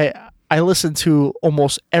 Tom, I listen to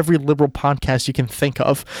almost every liberal podcast you can think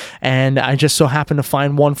of, and I just so happen to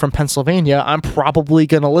find one from Pennsylvania. I'm probably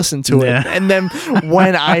going to listen to it. And then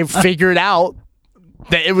when I figured out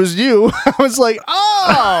that it was you, I was like,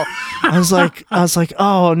 oh! I was like,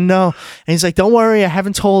 oh, no. And he's like, don't worry, I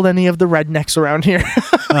haven't told any of the rednecks around here.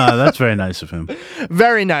 That's very nice of him.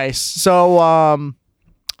 Very nice. So,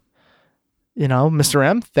 Mr.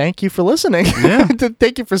 M, thank you for listening. Yeah.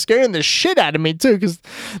 Thank you for scaring the shit out of me too, because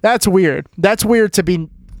that's weird. That's weird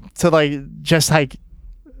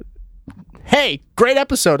hey, great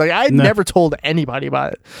episode. Like I never told anybody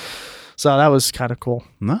about it. So that was kind of cool.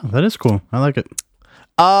 No, that is cool. I like it.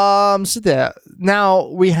 So now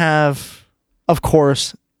we have, of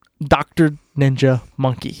course, Dr. Ninja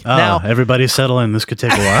Monkey. Oh, now everybody settle in. This could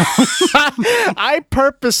take a while. I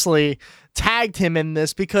purposely tagged him in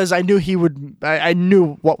this because I knew he would. I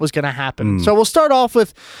knew what was going to happen. So we'll start off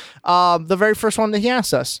with the very first one that he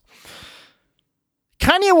asked us.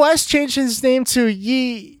 Kanye West changed his name to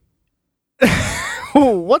Ye.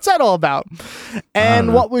 What's that all about?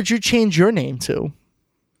 And what would you change your name to?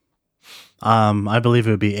 I believe it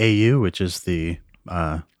would be AU, which is the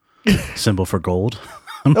symbol for gold.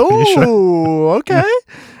 I'm pretty sure. Oh, okay.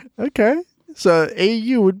 Okay. So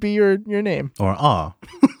AU would be your name. Or Ah.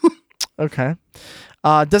 Okay.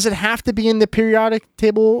 Does it have to be in the periodic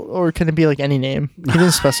table, or can it be like any name? He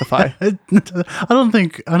didn't specify. I don't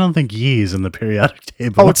think Yee's in the periodic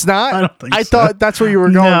table. Oh, it's not? I don't think I so. thought that's where you were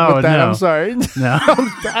going with that. No. I'm sorry. No.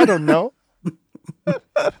 I don't know.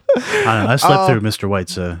 I slept through Mr.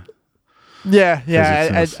 White's. Yeah.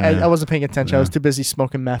 Physics I wasn't paying attention. I was too busy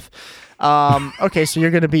smoking meth. Okay, so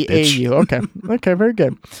you're gonna be Bitch. AU. Okay. Okay, very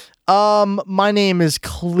good. My name is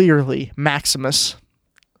clearly Maximus.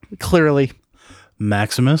 Clearly.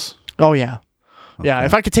 Maximus? Oh yeah. Okay. Yeah,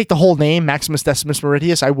 if I could take the whole name, Maximus Decimus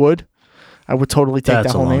Meridius, I would totally take That's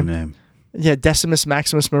that whole a long name. Yeah, Decimus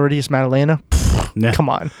Maximus Meridius Madalena. Yeah. Come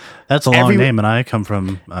on. That's a long name, and I come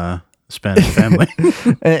from Spanish family.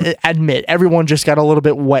 Admit, everyone just got a little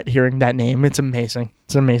bit wet hearing that name. It's amazing.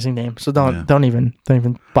 It's an amazing name. So don't even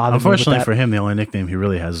bother. Unfortunately for him, the only nickname he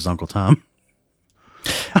really has is Uncle Tom.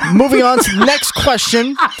 Moving on to the next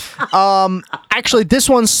question. Actually, this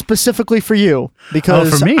one's specifically for you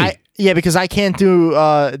because for me. Because I can't do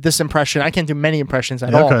this impression. I can't do many impressions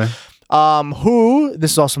at all.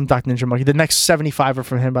 This is also from Dr. Ninja Monkey. The next 75 are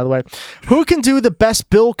from him, by the way. Who can do the best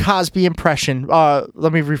Bill Cosby impression?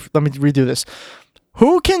 Let me redo this.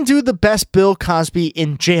 Who can do the best Bill Cosby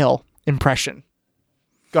in jail impression?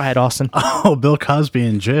 Go ahead, Austin. Oh, Bill Cosby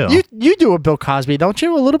in jail. You do a Bill Cosby, don't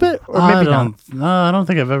you? A little bit, or maybe not. No, I don't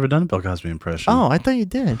think I've ever done a Bill Cosby impression. Oh, I thought you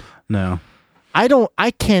did. No, I don't.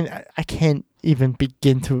 I can't even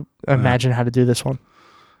begin to imagine how to do this one.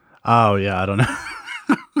 Oh yeah, I don't know.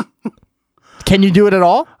 Can you do it at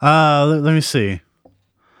all? Let me see.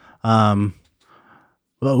 Whoa.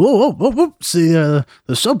 See, the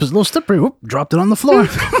soap is a little slippery. Whoop, dropped it on the floor.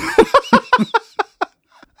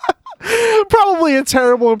 Probably a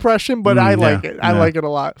terrible impression, but I like it. I like it a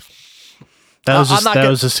lot. That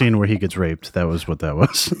was the scene where he gets raped. That was what that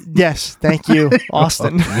was. Yes, thank you,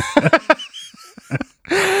 Austin.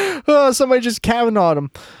 Somebody just Kavanaugh'd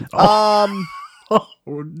him. Oh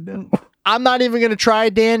no. I'm not even gonna try,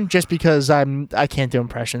 Dan, just because I can't do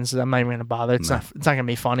impressions. I'm not even gonna bother. It's not gonna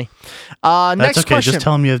be funny. That's next okay. question. Just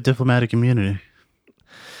tell him you have diplomatic immunity.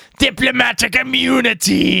 Diplomatic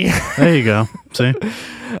immunity. There you go. See?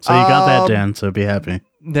 So you got that, Dan, so be happy.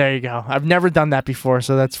 There you go. I've never done that before,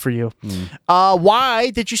 so that's for you.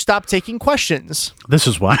 Why did you stop taking questions? This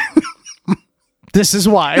is why. This is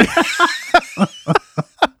why.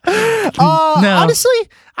 No. Honestly,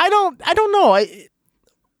 I don't know.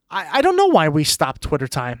 I don't know why we stopped Twitter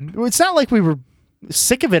time. It's not like we were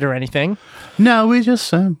sick of it or anything. No, we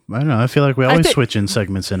just, I don't know. I feel like we always switch in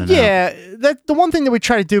segments in and out. Yeah, that the one thing that we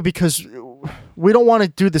try to do, because we don't want to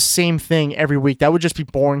do the same thing every week. That would just be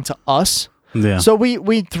boring to us. Yeah. So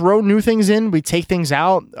we throw new things in, we take things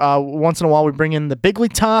out. Once in a while, we bring in the big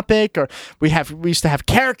league topic, or we used to have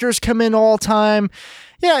characters come in all the time.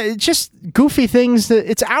 Yeah, it's just goofy things.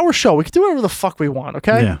 It's our show. We can do whatever the fuck we want.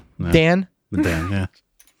 Okay. Yeah. Dan. Yeah.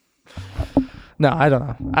 No, I don't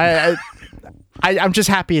know. I'm just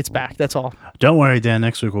happy it's back. That's all. Don't worry, Dan.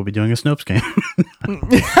 Next week we'll be doing a Snopes game.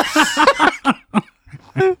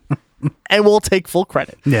 And we'll take full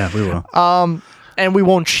credit. Yeah, we will. And we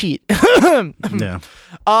won't cheat. Yeah.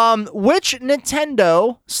 Which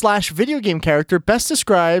Nintendo / video game character best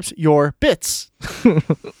describes your bits?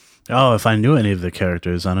 Oh, if I knew any of the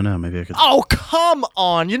characters, I don't know. Maybe I could. Oh, come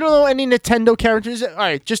on. You don't know any Nintendo characters? All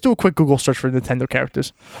right, just do a quick Google search for Nintendo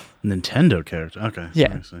characters. Nintendo character. Okay.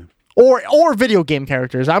 Yeah. Or video game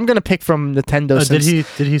characters. I'm going to pick from Nintendo.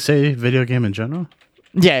 Did he say video game in general?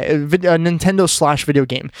 Yeah, a Nintendo / video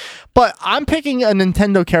game. But I'm picking a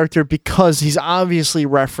Nintendo character because he's obviously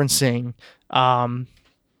referencing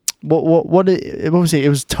what was it? It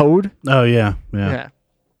was Toad? Oh, yeah. Yeah.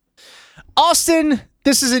 Austin,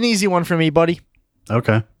 this is an easy one for me, buddy.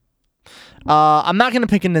 Okay. I'm not going to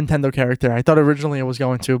pick a Nintendo character. I thought originally I was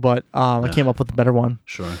going to, but I came up with a better one.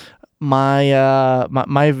 Sure.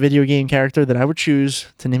 My video game character that I would choose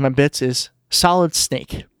to name my bits is Solid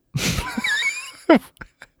Snake.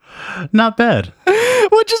 Not bad.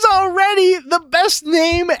 Which is already the best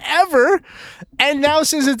name ever. And now,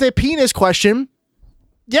 since it's a penis question,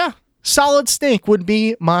 yeah, Solid Snake would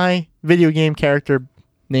be my video game character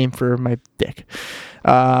name for my dick.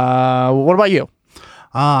 What about you?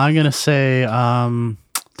 I'm going to say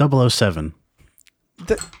 007.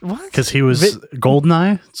 What? Because he was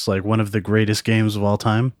GoldenEye. It's like one of the greatest games of all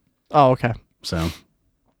time. Oh, okay. So.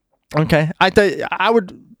 Okay. I thought I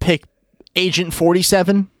would pick Agent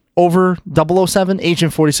 47 over 007.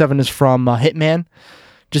 Agent 47 is from Hitman,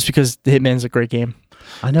 just because the Hitman's a great game.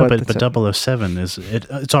 I know, but 007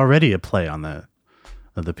 it's already a play on that,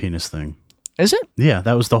 the penis thing. Is it? Yeah,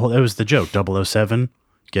 that was the joke. 007.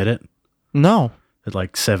 Get it? No. At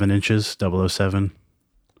like 7 inches, 007.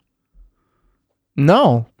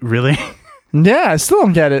 No. Really? Yeah, I still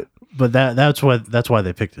don't get it. But that's why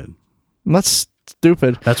they picked it. That's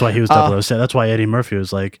stupid. That's why he was 007. That's why Eddie Murphy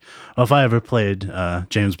was like, oh, if I ever played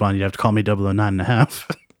James Bond, you'd have to call me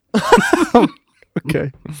 009.5.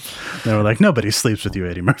 Okay. They were like, nobody sleeps with you,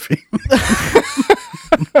 Eddie Murphy.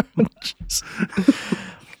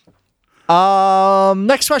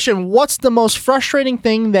 Next question. What's the most frustrating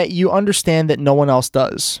thing that you understand that no one else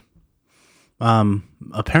does?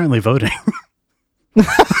 Apparently voting.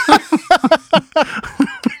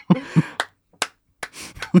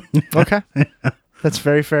 Okay. That's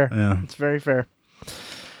very fair. Yeah. It's very fair.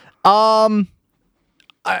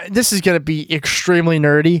 This is going to be extremely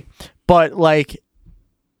nerdy, but like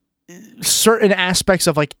certain aspects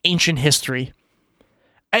of like ancient history,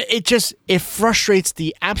 it frustrates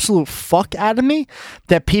the absolute fuck out of me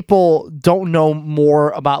that people don't know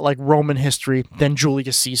more about like Roman history than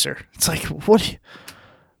Julius Caesar. It's like,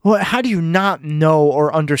 how do you not know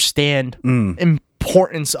or understand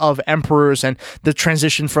importance of emperors and the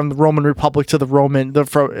transition from the Roman Republic to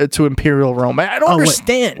to Imperial Rome? I don't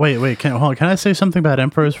understand. Wait. Can I say something about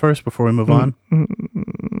emperors first before we move on?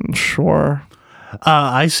 Sure.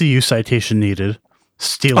 ICU citation needed.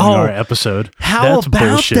 Stealing our episode. How about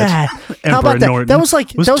bullshit. that? How about that? Norton That was like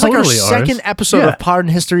totally our second episode of Pardon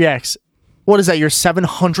History X. What is that? Your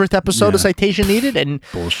 700th episode of Citation Needed? And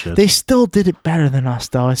bullshit. They still did it better than us,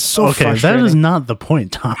 though. It's so frustrating. That is not the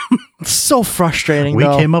point, Tom. It's so frustrating. We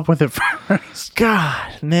came up with it first.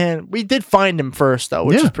 God, man, we did find him first, though,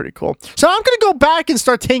 which is pretty cool. So I'm gonna go back and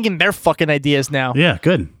start taking their fucking ideas now. Yeah,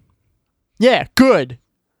 good. Yeah, good.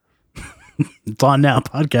 It's on now.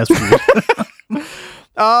 Podcast.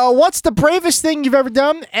 What's the bravest thing you've ever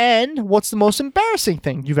done, and what's the most embarrassing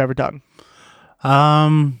thing you've ever done?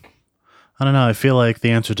 I don't know. I feel like the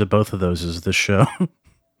answer to both of those is this show.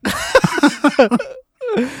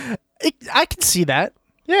 I can see that.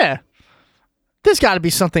 Yeah. There's got to be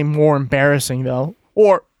something more embarrassing, though.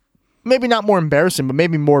 Or maybe not more embarrassing, but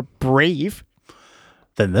maybe more brave.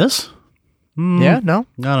 Than this? Yeah, no?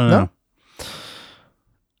 I don't know.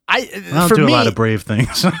 I don't do a lot of brave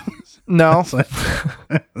things. No.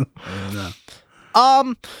 I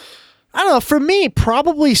don't know. For me,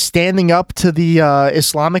 probably standing up to the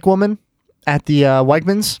Islamic woman at the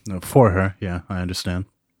Wegmans. No, for her. Yeah, I understand.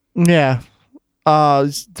 Yeah.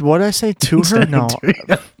 What did I say to her? Standing No,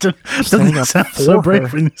 doesn't up sound for so brave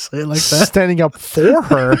her. when you say it like that. Standing up for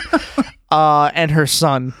her, and her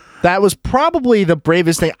son. That was probably the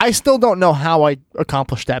bravest thing. I still don't know how I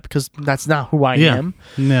accomplished that because that's not who I am.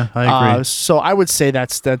 Yeah, I agree. So I would say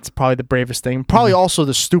that's probably the bravest thing. Probably also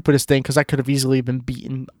the stupidest thing because I could have easily been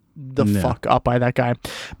beaten the fuck up by that guy.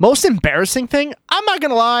 Most embarrassing thing, I'm not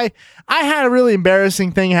gonna lie, I had a really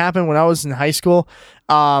embarrassing thing happen when I was in high school.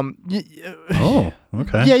 Oh,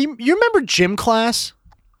 okay. Yeah, you remember gym class?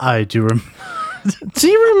 I do remember. Do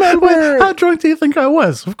you remember? How drunk do you think I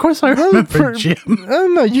was? Of course I remember Jim. I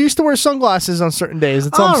don't know. You used to wear sunglasses on certain days.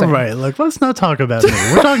 That's all I'm All saying. right, look, let's not talk about me.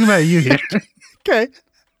 We're talking about you here. Okay.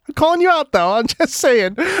 I'm calling you out, though. I'm just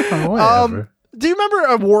saying. Oh, whatever. Do you remember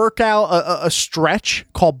a workout, a stretch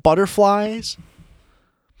called butterflies?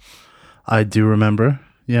 I do remember.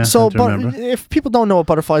 Yeah, So, I do remember. if people don't know what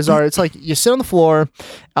butterflies are, it's like you sit on the floor,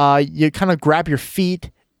 you kind of grab your feet,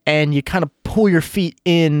 and you kind of pull your feet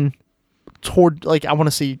in toward, like, I want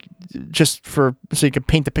to see, just for, so you can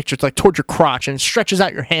paint the picture, it's like towards your crotch, and it stretches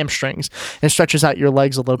out your hamstrings, and stretches out your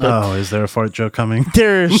legs a little bit. Oh, is there a fart joke coming?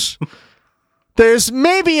 There's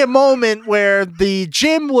maybe a moment where the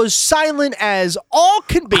gym was silent as all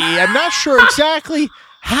can be. I'm not sure exactly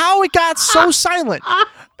how it got so silent.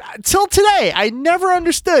 Till today, I never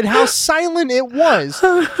understood how silent it was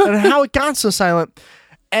and how it got so silent.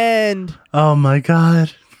 And oh my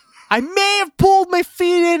God. I may have pulled my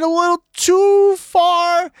feet in a little too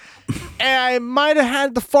far, and I might have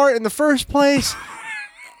had the fart in the first place.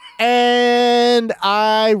 And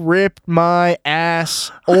I ripped my ass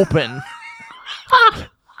open.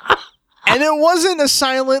 And it wasn't a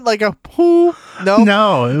silent, like a poo.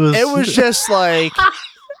 No, it was just like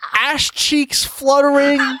ass cheeks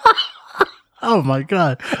fluttering. Oh my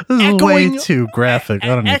God. This is way too graphic. I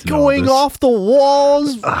don't need to know Echoing this. off the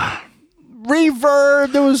walls.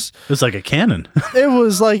 Reverb. It was like a cannon. It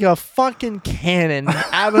was like a fucking cannon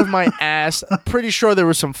out of my ass. I'm pretty sure there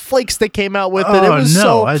were some flakes that came out with it. It Oh was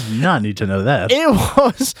no, I did not need to know that. It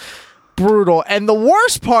was brutal. And the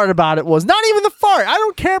worst part about it was not even the fart. I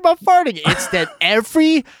don't care about farting. It's that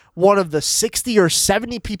every one of the 60 or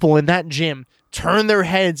 70 people in that gym turned their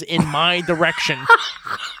heads in my direction.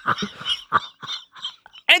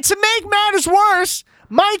 And to make matters worse,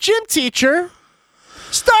 my gym teacher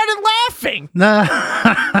started laughing.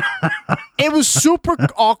 It was super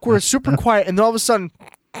awkward, super quiet, and then all of a sudden,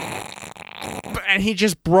 and he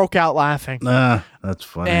just broke out laughing. That's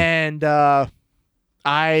funny. And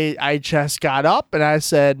I just got up and I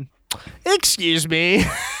said, "Excuse me,"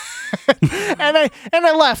 and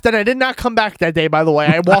I left, and I did not come back that day. By the way,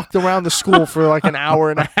 I walked around the school for like an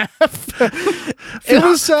hour and a half.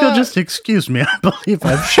 Phil, just excuse me. I believe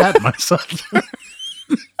I've shat myself.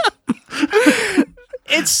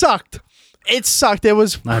 It sucked. It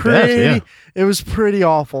was I pretty. bet, yeah. It was pretty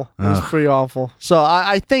awful. It was pretty awful. So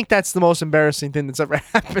I think that's the most embarrassing thing that's ever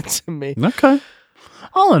happened to me. Okay.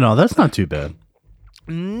 All in all, that's not too bad.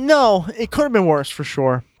 No, it could have been worse for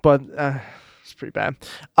sure, but it's pretty bad.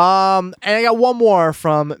 And I got one more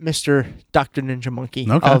from Mr. Dr. Ninja Monkey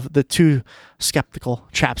of the two skeptical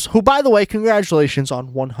chaps, who, by the way, congratulations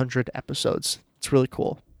on 100 episodes. It's really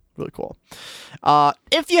cool. Really cool.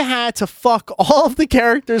 If you had to fuck all of the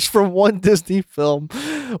characters from one Disney film,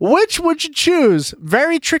 which would you choose?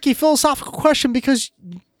 Very tricky philosophical question, because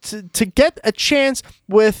to get a chance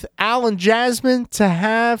with Al and Jasmine,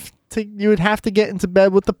 you would have to get into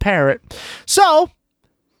bed with the parrot. So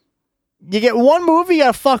you get one movie, you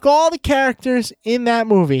gotta fuck all the characters in that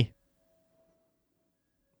movie.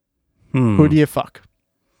 Who do you fuck?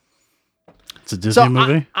 It's a Disney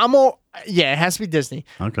movie? Yeah, it has to be Disney.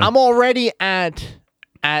 Okay. I'm already at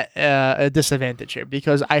a disadvantage here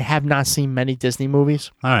because I have not seen many Disney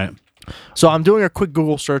movies. All right. So I'm doing a quick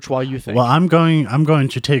Google search while you think. Well, I'm going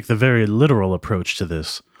to take the very literal approach to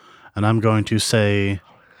this, and I'm going to say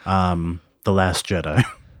The Last Jedi.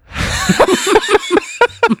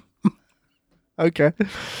 Okay.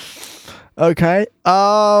 Okay.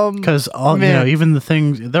 Because even the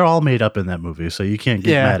things, they're all made up in that movie, so you can't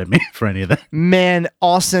get mad at me for any of that. Man,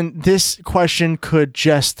 Austin, this question could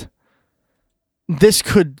just this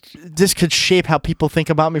could shape how people think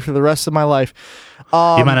about me for the rest of my life.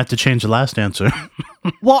 You might have to change the last answer.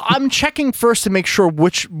 Well, I'm checking first to make sure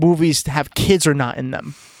which movies have kids or not in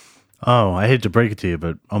them. Oh, I hate to break it to you,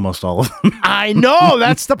 but almost all of them. I know,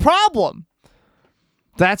 that's the problem.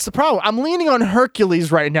 That's the problem. I'm leaning on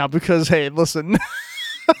Hercules right now because, hey, listen.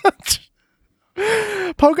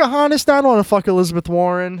 Pocahontas, I don't want to fuck Elizabeth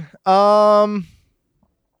Warren.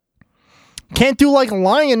 Can't do like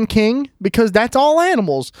Lion King because that's all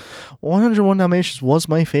animals. 101 Dalmatians was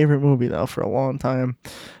my favorite movie though for a long time.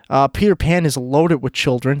 Peter Pan is loaded with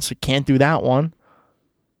children, so can't do that one.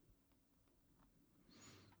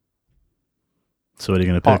 So what are you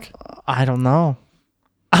gonna pick? I don't know.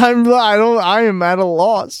 I am at a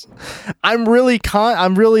loss. I'm really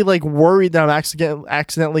like worried that I'm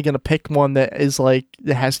accidentally gonna pick one that is like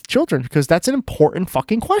that has children because that's an important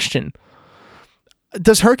fucking question.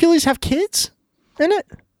 Does Hercules have kids in it?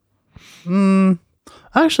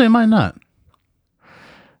 Actually, it might not.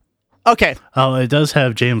 Okay. Oh, it does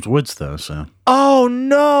have James Woods though. So. Oh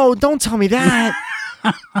no! Don't tell me that.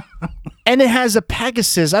 And it has a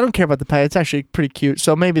Pegasus. I don't care about the Pegasus. It's actually pretty cute.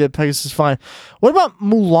 So maybe the Pegasus is fine. What about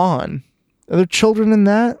Mulan? Are there children in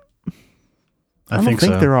that? I don't think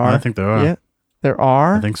so. there are. I think there are. Yeah, there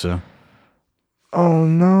are. I think so. Oh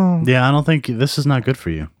no. Yeah, I don't think this is not good for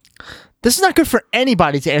you. This is not good for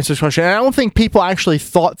anybody to answer this question. And I don't think people actually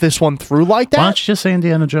thought this one through like that. Why don't you just say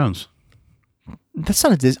Indiana Jones? That's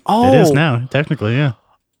not a Disney. Oh, it is now, technically, yeah.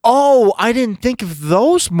 Oh, I didn't think of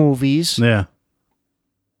those movies. Yeah.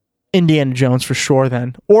 Indiana Jones for sure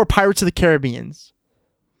then. Or Pirates of the Caribbean.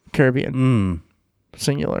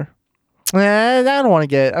 Singular. I don't want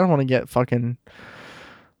to get fucking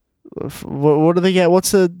what do they get?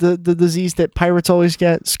 What's the disease that pirates always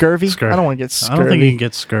get? Scurvy? I don't want to get scurvy. I don't think you can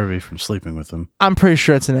get scurvy from sleeping with them. I'm pretty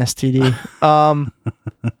sure it's an STD. I'm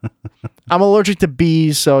allergic to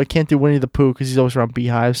bees, so I can't do Winnie the Pooh because he's always around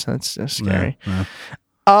beehives. That's scary.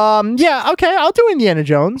 Yeah, okay, I'll do Indiana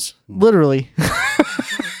Jones. Literally.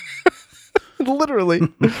 Literally.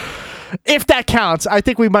 If that counts. I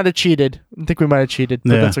think we might have cheated. But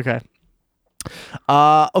that's okay.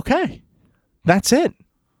 Okay. That's it.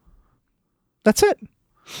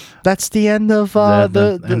 That's the end of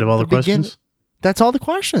the end of all the questions? That's all the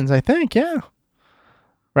questions, I think, yeah.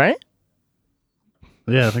 Right?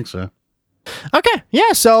 Yeah, I think so. Okay,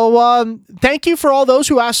 yeah, so thank you for all those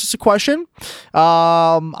who asked us a question.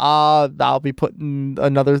 I'll be putting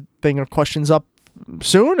another thing of questions up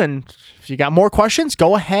soon, and if you got more questions,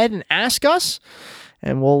 go ahead and ask us,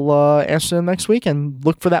 and we'll answer them next week, and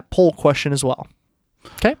look for that poll question as well.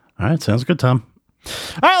 Okay? All right, sounds good, Tom.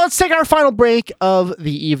 All right, let's take our final break of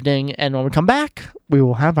the evening, and when we come back, we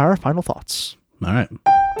will have our final thoughts. All right.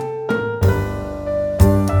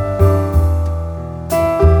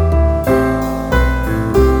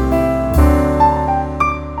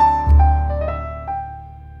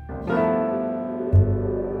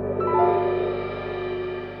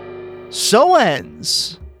 So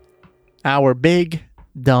ends our big,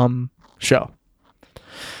 dumb show.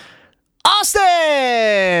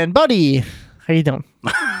 Austin! Buddy, how you doing?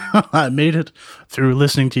 I made it through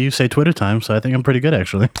listening to you say Twitter time, so I think I'm pretty good,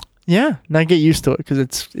 actually. Yeah, now get used to it, because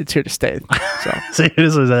it's here to stay. So.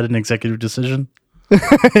 Is that an executive decision?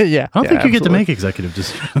 Yeah. I don't think you get to make executive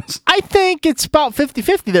decisions. I think it's about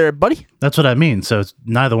 50-50 there, buddy. That's what I mean. So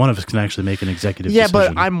neither one of us can actually make an executive decision. Yeah,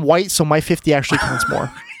 but I'm white, so my 50 actually counts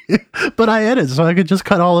more. But I edit, so I could just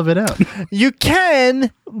cut all of it out. You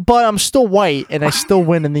can, but I'm still white, and I still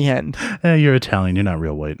win in the end. You're Italian. You're not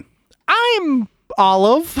real white. I'm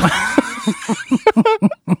olive.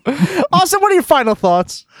 Austin, what are your final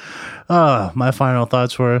thoughts? My final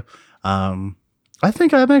thoughts were, I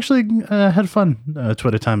think I've actually had fun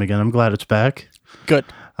Twitter time again. I'm glad it's back. Good.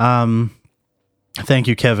 Thank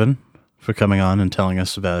you, Kevin, for coming on and telling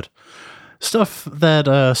us about stuff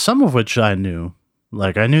that some of which I knew.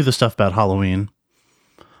 Like, I knew the stuff about Halloween.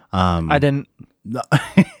 I didn't.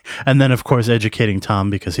 And then, of course, educating Tom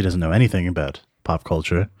because he doesn't know anything about pop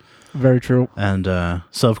culture. Very true. And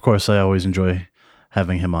so, of course, I always enjoy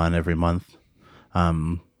having him on every month.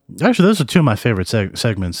 Actually, those are two of my favorite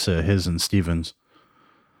segments, his and Steven's.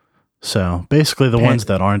 So, basically, the ones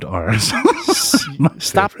that aren't ours.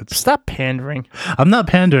 Stop pandering. I'm not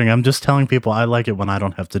pandering. I'm just telling people I like it when I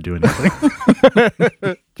don't have to do anything.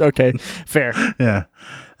 Okay, fair. Yeah.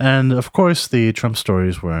 And, of course, the Trump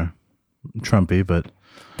stories were Trumpy, but...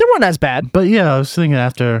 They weren't as bad. But, yeah, I was thinking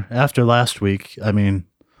after last week, I mean,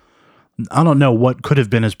 I don't know what could have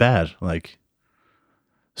been as bad. Like,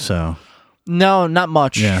 so... No, not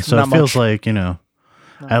much. Yeah, so it feels like,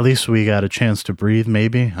 at least we got a chance to breathe,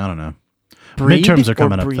 maybe. I don't know. Breathe Midterms are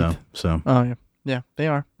coming up, breathe? though. So. Oh, yeah. Yeah, they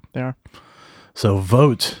are. So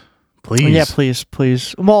vote, please. Yeah,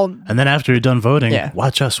 please. Well, and then after you're done voting,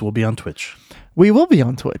 watch us. We'll be on Twitch. We will be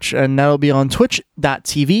on Twitch, and that'll be on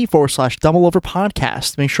twitch.tv/Double Over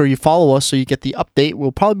Podcast. Make sure you follow us so you get the update.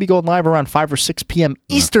 We'll probably be going live around 5 or 6 p.m.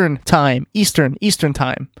 Eastern time. Eastern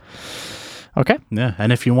time. Okay? Yeah,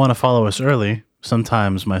 and if you want to follow us early,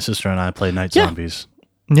 sometimes my sister and I play Night Zombies.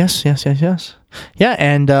 Yes. Yeah,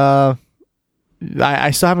 and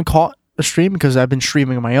I still haven't caught a stream because I've been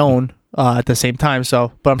streaming on my own at the same time.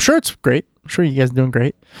 So, but I'm sure it's great. I'm sure you guys are doing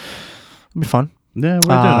great. It'll be fun. Yeah,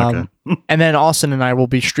 we're doing okay. And then Austin and I will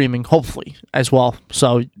be streaming, hopefully, as well.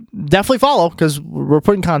 So definitely follow because we're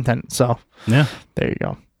putting content. So yeah, there you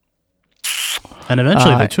go. And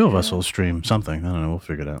eventually the two of us will stream something. I don't know. We'll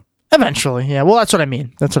figure it out. Eventually, yeah. Well, that's what I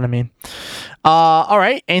mean. All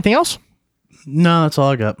right. Anything else? No, that's all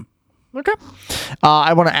I got. Okay.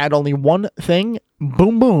 I want to add only one thing.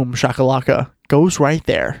 Boom, boom, shakalaka. Goes right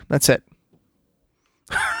there. That's it.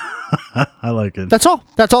 I like it. That's all.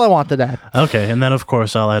 That's all I wanted to add. Okay, and then of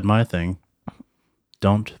course I'll add my thing.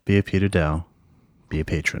 Don't be a Peter Dow. Be a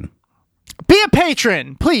patron. Be a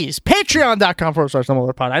patron, please.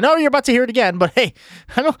 Patreon.com/DumbleOverPod. I know you're about to hear it again, but hey,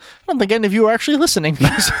 I don't think any of you are actually listening.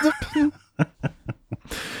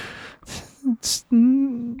 It's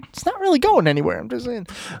not really going anywhere. I'm just saying.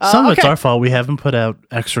 Some of it's our fault. We haven't put out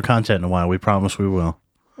extra content in a while. We promise we will.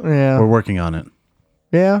 Yeah. We're working on it.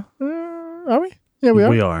 Yeah. Are we? Yeah, we are.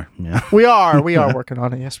 We are. Yeah. We are working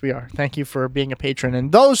on it. Yes, we are. Thank you for being a patron.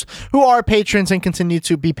 And those who are patrons and continue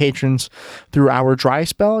to be patrons through our dry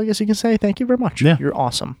spell, I guess you can say, thank you very much. Yeah. You're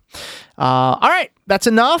awesome. All right. That's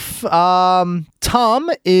enough.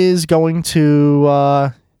 Tom is going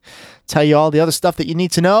to tell you all the other stuff that you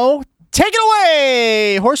need to know. Take it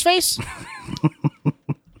away, Horseface.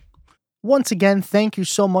 Once again, thank you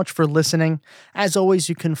so much for listening. As always,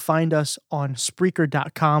 you can find us on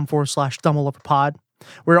Spreaker.com/DumbleOverPod.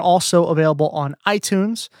 We're also available on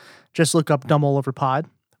iTunes. Just look up DumbleOverPod.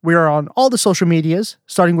 We are on all the social medias,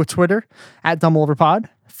 starting with Twitter @DumbleOverPod,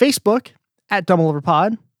 Facebook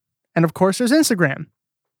 @DumbleOverPod, and of course, there's Instagram.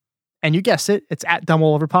 And you guessed it, it's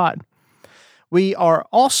 @DumbleOverPod. We are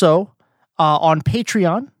also on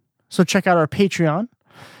Patreon, so check out our Patreon.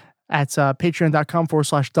 At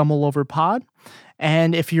patreon.com/DumbleOverPod.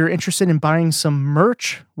 And if you're interested in buying some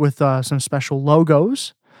merch with some special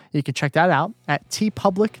logos, you can check that out at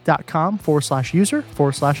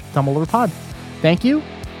tpublic.com/user/DumbleOverPod. Thank you,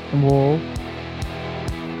 and we'll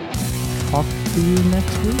talk to you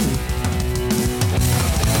next week.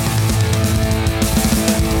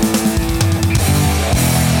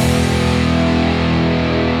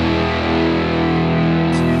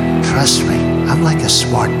 Trust me, I'm like a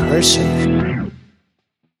smart person.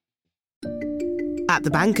 At the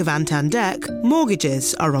Bank of Antandek,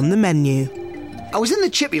 mortgages are on the menu. I was in the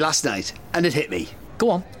chippy last night and it hit me. Go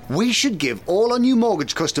on. We should give all our new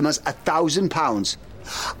mortgage customers £1,000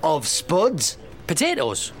 of spuds.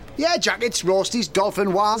 Potatoes? Yeah, jackets, roasties,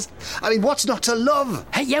 dolphin wires. I mean, what's not to love?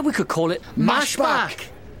 Hey, yeah, we could call it Mashback.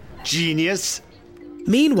 Genius.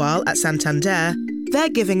 Meanwhile, at Santander, they're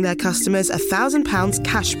giving their customers £1,000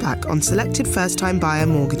 cash back on selected first-time buyer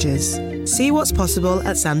mortgages. See what's possible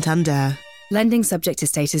at Santander. Lending subject to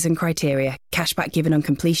status and criteria. Cashback given on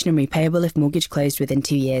completion and repayable if mortgage closed within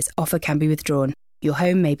 2 years. Offer can be withdrawn. Your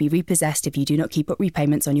home may be repossessed if you do not keep up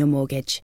repayments on your mortgage.